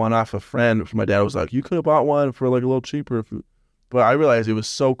bought one off a friend. My dad was like, "You could have bought one for like a little cheaper." But I realized it was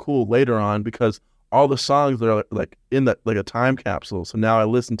so cool later on because all the songs are like in that like a time capsule. So now I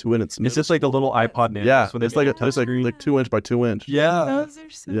listen to it. It's just like the little iPod Nano. yeah, when they it's like made it's like 2-inch by 2-inch. yeah. Those are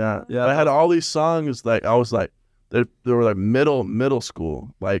so Yeah, Yeah. I had all these songs like I was like they were like middle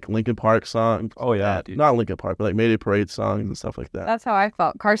school like Linkin Park songs. Oh yeah, dude. Not Linkin Park, but like Mayday Parade songs and stuff like that. That's how I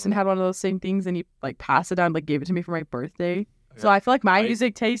felt. Carson had one of those same things, and he like passed it on, like gave it to me for my birthday. So I feel like my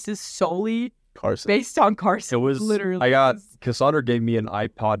music taste is solely Carson. based on Carson. It was literally. I got Cassandra gave me an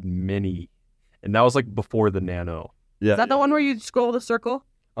iPod Mini, and that was like before the Nano. Yeah, Is that the one where you scroll the circle?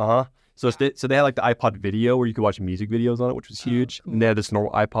 Uh huh. So they had like the iPod Video where you could watch music videos on it, which was huge. Cool. And they had this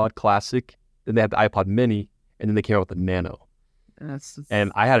normal iPod Classic. Then they had the iPod Mini, and then they came out with the Nano.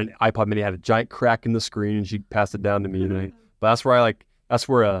 And I had an iPod Mini, had a giant crack in the screen, and she passed it down to me. But that's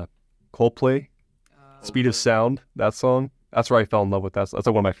where Coldplay, Speed of Sound, that song. That's where I fell in love with that. That's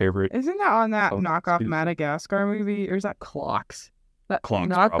like one of my favorite. Isn't that on that songs. knockoff Madagascar movie, or is that Clocks? That Clocks,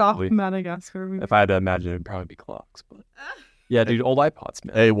 knockoff probably. Madagascar movie. If I had to imagine, it'd probably be Clocks. But yeah, dude, old iPods,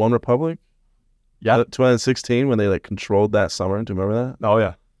 man. Hey, One Republic. Yeah. 2016 when they like controlled that summer. Do you remember that? Oh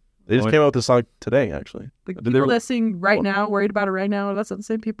yeah. They just came out with the song today, actually. The Did they people re- that sing right now, worried about it right now, that's not the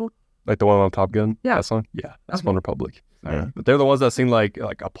same people. Like the one on Top Gun. Yeah. That song. Yeah, that's Okay. One Republic. Yeah. But they're the ones that sing like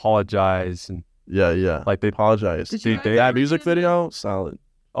apologize and Yeah. like they. Apologize. Did you Dude, they- That music video, solid.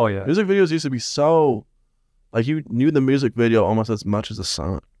 Oh yeah. Music videos used to be so, like you knew the music video almost as much as the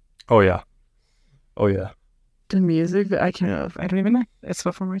song. Oh yeah. Oh yeah. The music, I can't. Yeah. I don't even know. It's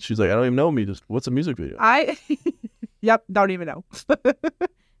before my. She's like, I don't even know me. Just what's a music video? Yep, don't even know.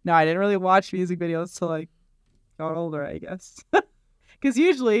 No, I didn't really watch music videos till like got older, I guess. Because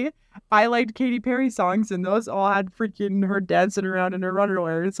usually I liked Katy Perry songs, and those all had freaking her dancing around in her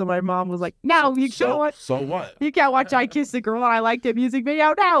underwear. So my mom was like, "No, you can't watch. So what? You can't watch I Kissed a Girl, and I liked the music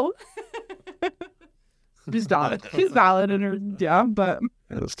video." No. She's valid. She's valid in her but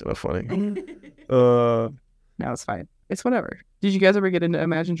That's kind of funny. no, it's fine. It's whatever. Did you guys ever get into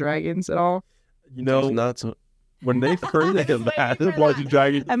Imagine Dragons at all? You know, Nuts. when they first Waiting for that. Imagine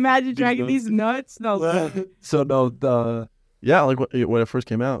Dragons. Imagine Dragons, these nuts. No. So no, the Yeah, like when it first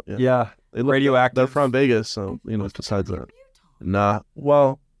came out. Yeah. yeah, They live, Radioactive. They're from Vegas, so besides that, nah.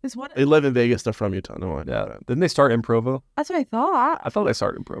 Well, It's what they live in Vegas. They're from Utah. No, I know Yeah, that. didn't they start in Provo? that's what I thought. I thought they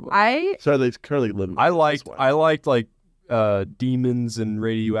started in Provo. So they currently live. In I Vegas, liked like Demons and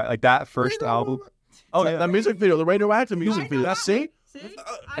Radioactive, like that first album. Oh yeah, that music video, the Radioactive music video. That's see, See?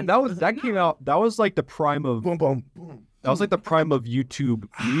 and that came out. That was like the prime of Boom, boom, boom. that was like the prime of YouTube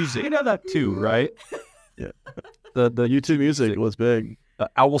music You know that too, right? Yeah. The YouTube music was big.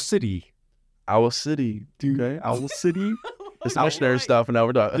 Owl City, Owl City, dude. Okay. Owl City, It's missionary stuff, and now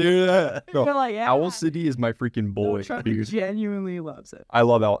we're done. dude. No, You're like, yeah. Owl City is my freaking boy. Trevor genuinely loves it. I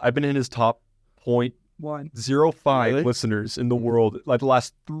love Owl. I've been in his top 0.05 Really? listeners in the world like the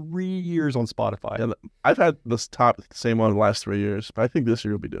last 3 years on Spotify. Yeah, I've had this same one the last 3 years, but I think this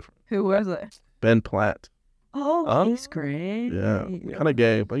year will be different. Who was it? Ben Platt. Oh, he's great. Yeah, kind of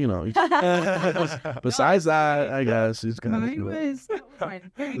gay, but besides that, I guess he's kind of.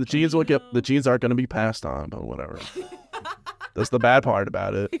 The genes aren't going to be passed on, but whatever. That's the bad part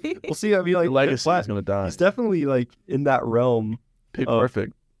about it. We'll see. I mean, like The legacy is going to die. he's definitely like in that realm Pitch Oh.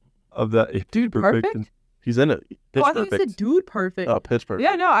 Perfect. of that. Dude, Perfect? He's in it. Pitch Oh, I thought you Perfect. said Dude Perfect. Oh, Pitch Perfect.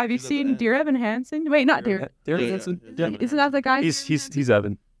 Yeah, no. Have you He's a seen man. Dear Evan Hansen? Wait, not Dear. Darren Yeah. Hanson. Yeah. Yeah. Isn't that the guy? He's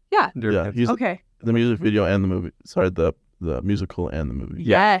Evan. Yeah. Darren Yeah, Hanson. he's Okay. the music video and the movie. Sorry, the musical and the movie.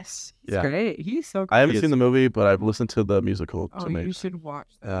 Yeah. Yes. He's Yeah. great. He's so I haven't He is. seen the movie, but I've listened to the musical. It's Oh, you amazing. should watch.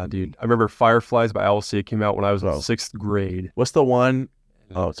 Dude, I remember Fireflies by Owl City came out when I was Oh. in 6th grade. What's the one?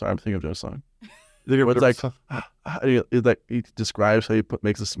 Oh, sorry, I'm thinking of Joe's song. What's like? He describes how he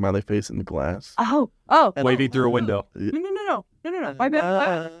makes a smiley face in the glass. Oh. waving through a window. No.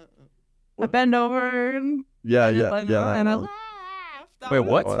 I bend over and Yeah. and I one. laugh. Wait,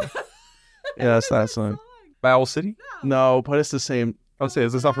 what? Yeah, it's that song. By Owl City? No, but it's the same. I would say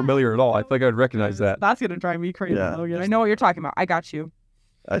it's not familiar at all. I feel like I would recognize that. That's gonna drive me crazy, Yeah. Logan. I know what you're talking about. I got you.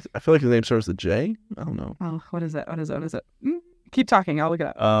 I feel like his name starts with J. I don't know. Oh, what is it? Keep talking. I'll look it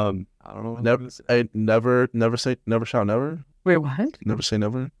up. I don't know. Never shout never. Wait, what? Never say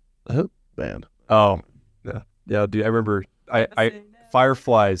never. Uh-huh. Band. Oh, yeah, dude. I remember. I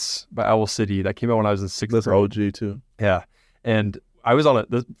Fireflies by Owl City that came out when I was in 6th That's grade. OG too. Yeah, and I was on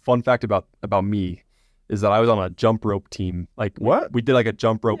the fun fact about me is that I was on a jump rope team. Like What? we did like a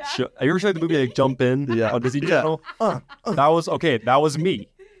jump rope show. Have you ever seen the movie like Jump In? Yeah. On Disney Yeah. Channel. That was okay. That was me.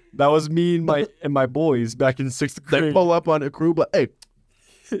 That was me and my boys back in 6th They grade. pull up on a crew, but hey,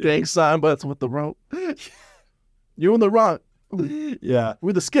 gang sign, but it's with the rope. You in the wrong. Yeah,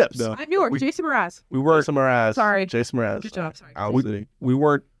 We're the skips. No. I'm yours, We- Jason Mraz. we weren't. Jason Mraz. Sorry. Jason Mraz. Good job. Sorry. Owl City. We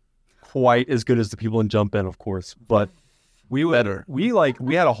weren't quite as good as the people in Jump In, of course, but we Better. We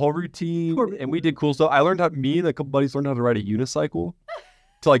had a whole routine and we did cool stuff. I learned how me and a couple buddies learned how to ride a unicycle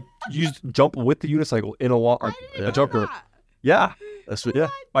to like jump with the unicycle in a jump rope. Yeah. That's Yeah.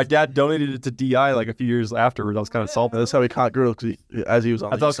 My dad donated it to DI like a few years afterwards. I was kind of salty. That's how he caught girls as he was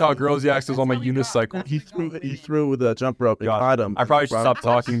on. I thought it was called Girls Yeah, 'cause it was on my unicycle. He threw with a jump rope and Gosh, caught him. I probably should stop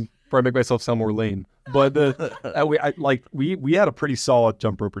talking before I make myself sound more lame. But we had a pretty solid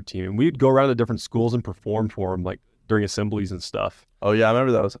jump roper team, and we'd go around to different schools and perform for them, like during assemblies and stuff. Oh yeah, I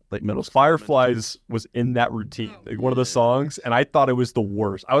remember that was like middle school. Fireflies was in that routine, like one of the songs, and I thought it was the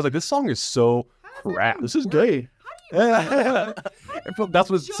worst. I was like, this song is so crap. This is gay. That's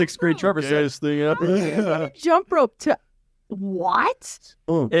what sixth grade Trevor said. Gayest thing ever. Jump rope to what?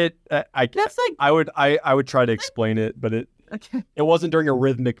 That's like I would try to explain it, but it wasn't during a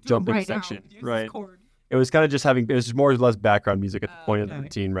rhythmic jumping section, right? It was kind of just it was more or less background music at the point of the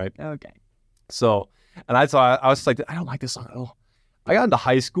routine, right? Okay. So, and I was like, I don't like this song at all. I got into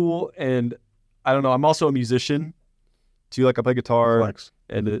high school, and I don't know. I'm also a musician too. Like I play guitar, Flex.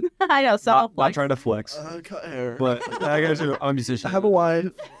 and I know. So not trying to flex, Cut hair. but I'm a musician. I have a wife.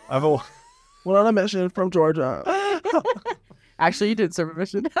 Went on a mission from Georgia. actually, you did serve a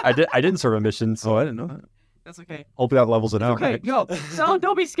mission. I didn't serve a mission, so I didn't know that. That's okay. hopefully that levels it out. Okay, Right? go. So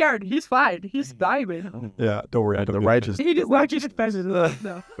don't be scared. He's fine. He's vibing. Yeah, don't worry. I don't. The do righteous, He just like just offended. No.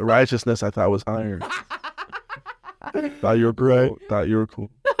 the righteousness I thought was higher. Thought you were cool. Right. Thought you were cool.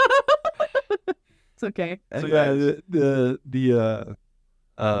 It's okay. So yeah,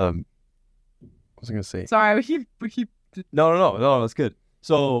 what was I gonna say? Sorry, we keep. No, that's good.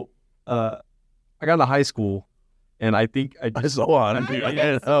 So, I got into high school, and I think I saw on.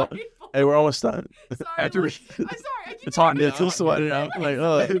 Hey, we're almost done. I'm sorry. It's hot in here. It's still sweating out. Like,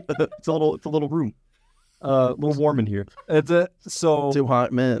 oh, It's a little room. A little warm in here. So two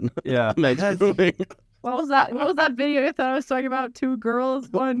hot men. yeah. What was that? What was that video I thought I was talking about? Two girls,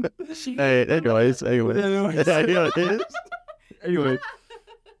 one. Hey, anyways. Anyway,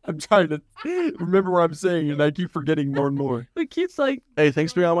 I'm trying to remember what I'm saying, and I keep forgetting more and more. It keeps like. Hey,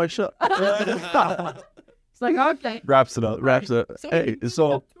 thanks for being on my show. It's like okay. Wraps it up. Wraps it. Hey,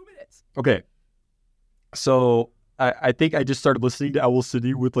 So 2 minutes. okay. So I think I just started listening to Owl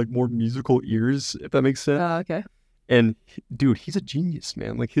City with like more musical ears, if that makes sense. Okay. And dude, he's a genius,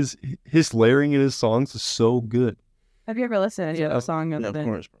 man. Like his layering in his songs is so good. Have you ever listened to any other song yeah, other of than?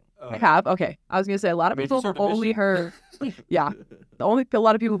 course, bro. I have. Okay. I was gonna say a lot of I mean, people sort have of only heard. Yeah. A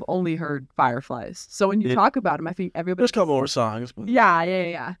lot of people have only heard Fireflies. So when you talk about them, I think everybody. There's a couple more songs. But...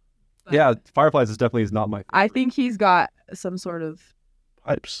 Yeah. Yeah, Fireflies is definitely not my. I think he's got some sort of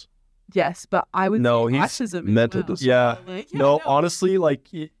Pipes. yes, but I would No, say he's autism mental as well. dis- Yeah. Like, No, honestly, like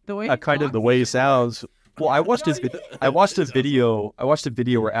the way kind of The way he sounds. well, I watched a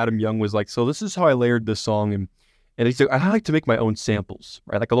video where Adam Young was like, so this is how I layered this song, and he's like, I like to make my own samples,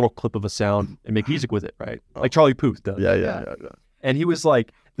 right? Like a little clip of a sound and make music with it, right? Like Charlie Puth does. Yeah. And he was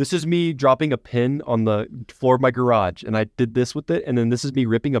like, this is me dropping a pin on the floor of my garage, and I did this with it, and then this is me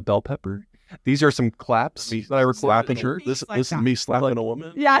ripping a bell pepper. These are some claps that I recorded. Slapping her. This is me slapping a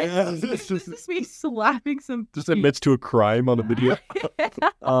woman. Yeah, this is me slapping some. Just admits to a crime on a video.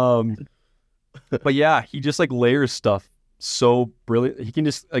 But yeah, he just like layers stuff so brilliant. He can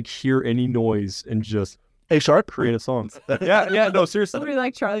just like hear any noise and just Hey, Sharp. create a song. yeah, no, seriously. Somebody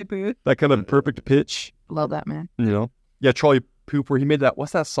like Charlie Puth. That kind of perfect pitch, Love that man. you know? Yeah, Charlie Puth, where he made that,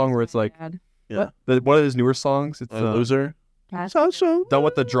 what's that song where it's like, Yeah. one of his newer songs? It's Loser. So done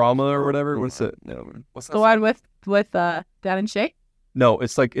with the drama or whatever. What's it? What's that the song? one with Dan and Shay. No,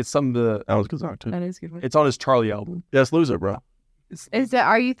 it's like, it's some of the, That was a good song, too. That is a good one. it's on his Charlie album. Yes, Loser, bro. Is that?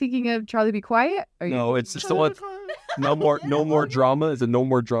 Are you thinking of Charlie Be Quiet? Are you, No, it's just the one, no more drama. Is it No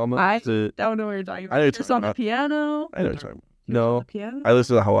More Drama? I Is it, don't know what you're talking I know about. you're Just talking on the about- piano. I know what you're talking about. no, The piano. I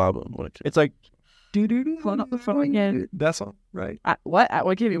listened to the whole album when it came. it's like, do Phone up the phone again. that song, right? What?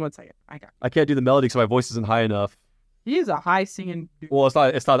 Well, give me 1 second. I got. I can't do the melody because my voice isn't high enough. He's a high singing. Dude. Well,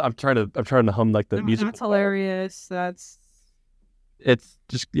 it's not. I'm trying to hum like the No, music. That's hilarious. That's It's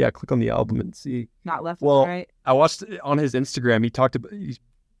just click on the album and see. not left. Well, Right. I watched it on his Instagram. He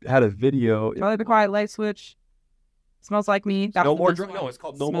had a video. Charlie Be Quiet. Light switch. Smells like me. That's No the more best drama. one. No, it's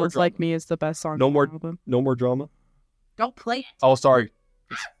called No Smells More Drama. Like Me is the best song. No on more- the album. No more drama. Don't play it. Oh, sorry.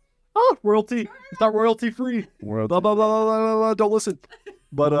 Oh, royalty. It's not royalty free. World. Blah blah blah blah blah blah. Blah. Don't listen.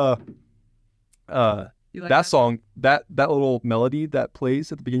 But You like that song, that little melody that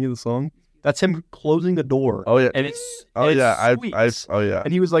plays at the beginning of the song, that's him closing the door. Oh, yeah. And it's Oh, it's yeah. sweet. Oh, yeah.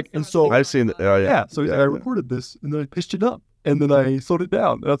 And he was like, and so I've seen it. Oh, yeah. yeah. So he's like, I recorded this and then I pitched it up and then I slowed it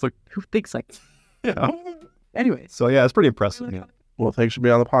down. And I was like, Who thinks like? yeah. Anyways. So yeah, it's pretty impressive. Yeah. Well, thanks for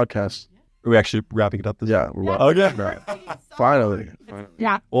being on the podcast. Are we actually wrapping it up this Yeah, we're well. Okay. Finally.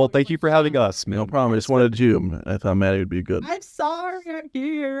 Yeah. Well, thank you for having us, man. No problem. I just wanted you. I thought Maddie would be good. I'm sorry. I'm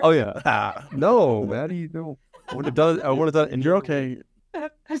here. Oh yeah. No, Maddie, no. I would have done it. I would have done it. And You're okay. I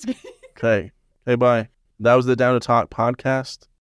was kidding. Okay. Hey, bye. That was the Down to Talk podcast.